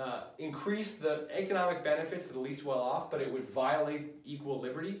would increase the economic benefits to the least well-off, but it would violate equal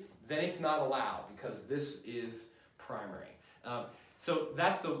liberty, then it's not allowed, because this is primary. So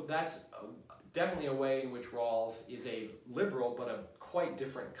that's definitely a way in which Rawls is a liberal, but a quite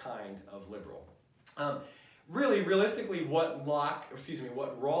different kind of liberal. Really, realistically, what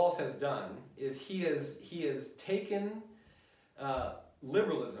Rawls has done is he has taken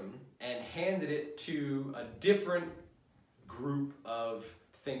liberalism and handed it to a different group of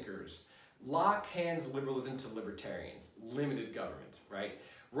thinkers. Locke hands liberalism to libertarians, limited government, right?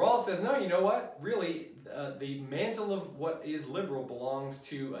 Rawls says, no, you know what? Really, the mantle of what is liberal belongs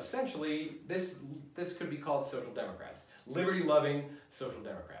to essentially, this could be called social democrats, liberty-loving social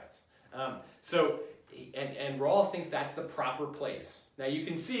democrats. And Rawls thinks that's the proper place. Now you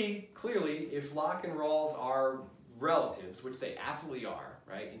can see clearly if Locke and Rawls are relatives, which they absolutely are,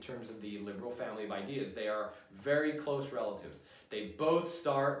 right, in terms of the liberal family of ideas, they are very close relatives. They both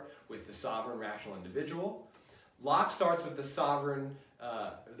start with the sovereign rational individual. Locke starts with the sovereign,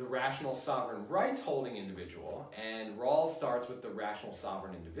 the rational sovereign rights-holding individual, and Rawls starts with the rational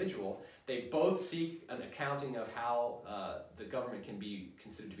sovereign individual. They both seek an accounting of how the government can be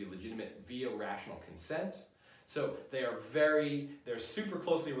considered to be legitimate via rational consent. So they're super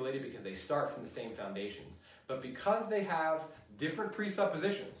closely related because they start from the same foundations. But because they have different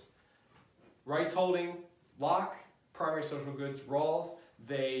presuppositions, rights-holding, Locke, primary social goods, Rawls,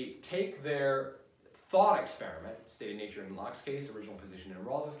 they take their thought experiment, state of nature in Locke's case, original position in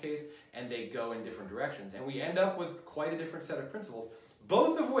Rawls's case, and they go in different directions. And we end up with quite a different set of principles,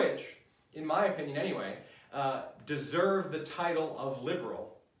 both of which, in my opinion anyway, deserve the title of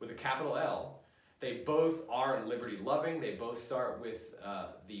liberal with a capital L. They both are liberty-loving. They both start with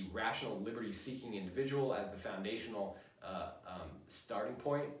the rational liberty-seeking individual as the foundational starting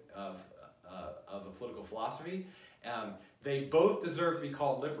point of a political philosophy. They both deserve to be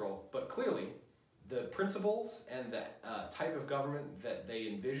called liberal, but clearly the principles and the type of government that they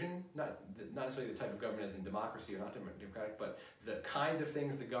envision, not necessarily the type of government as in democracy or not democratic, but the kinds of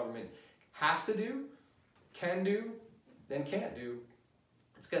things the government has to do, can do, and can't do,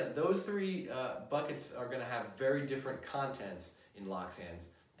 those three buckets are going to have very different contents in Locke's hands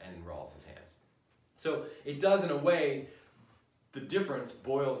and in Rawls's hands. So it does, in a way, the difference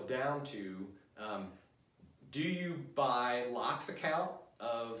boils down to, do you buy Locke's account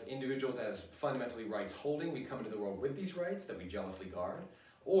of individuals as fundamentally rights holding, we come into the world with these rights that we jealously guard,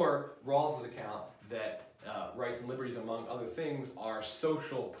 or Rawls's account that rights and liberties, among other things, are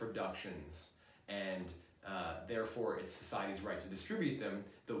social productions, and therefore it's society's right to distribute them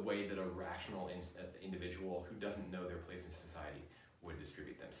the way that a rational individual who doesn't know their place in society would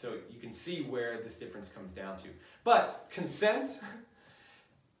distribute them. So you can see where this difference comes down to. But consent,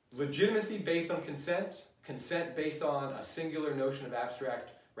 legitimacy based on consent, consent based on a singular notion of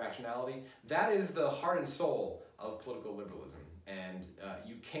abstract rationality, that is the heart and soul of political liberalism. And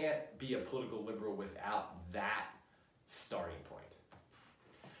you can't be a political liberal without that starting point.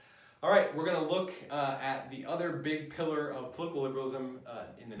 All right, we're going to look at the other big pillar of political liberalism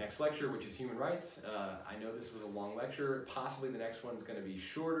in the next lecture, which is human rights. I know this was a long lecture. Possibly the next one's going to be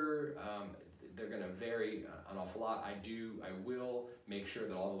shorter. They're going to vary an awful lot. I will make sure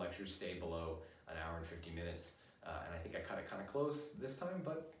that all the lectures stay below an hour and 50 minutes. And I think I cut it kind of close this time,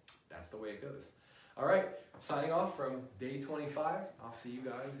 but that's the way it goes. All right, signing off from day 25. I'll see you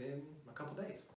guys in a couple days.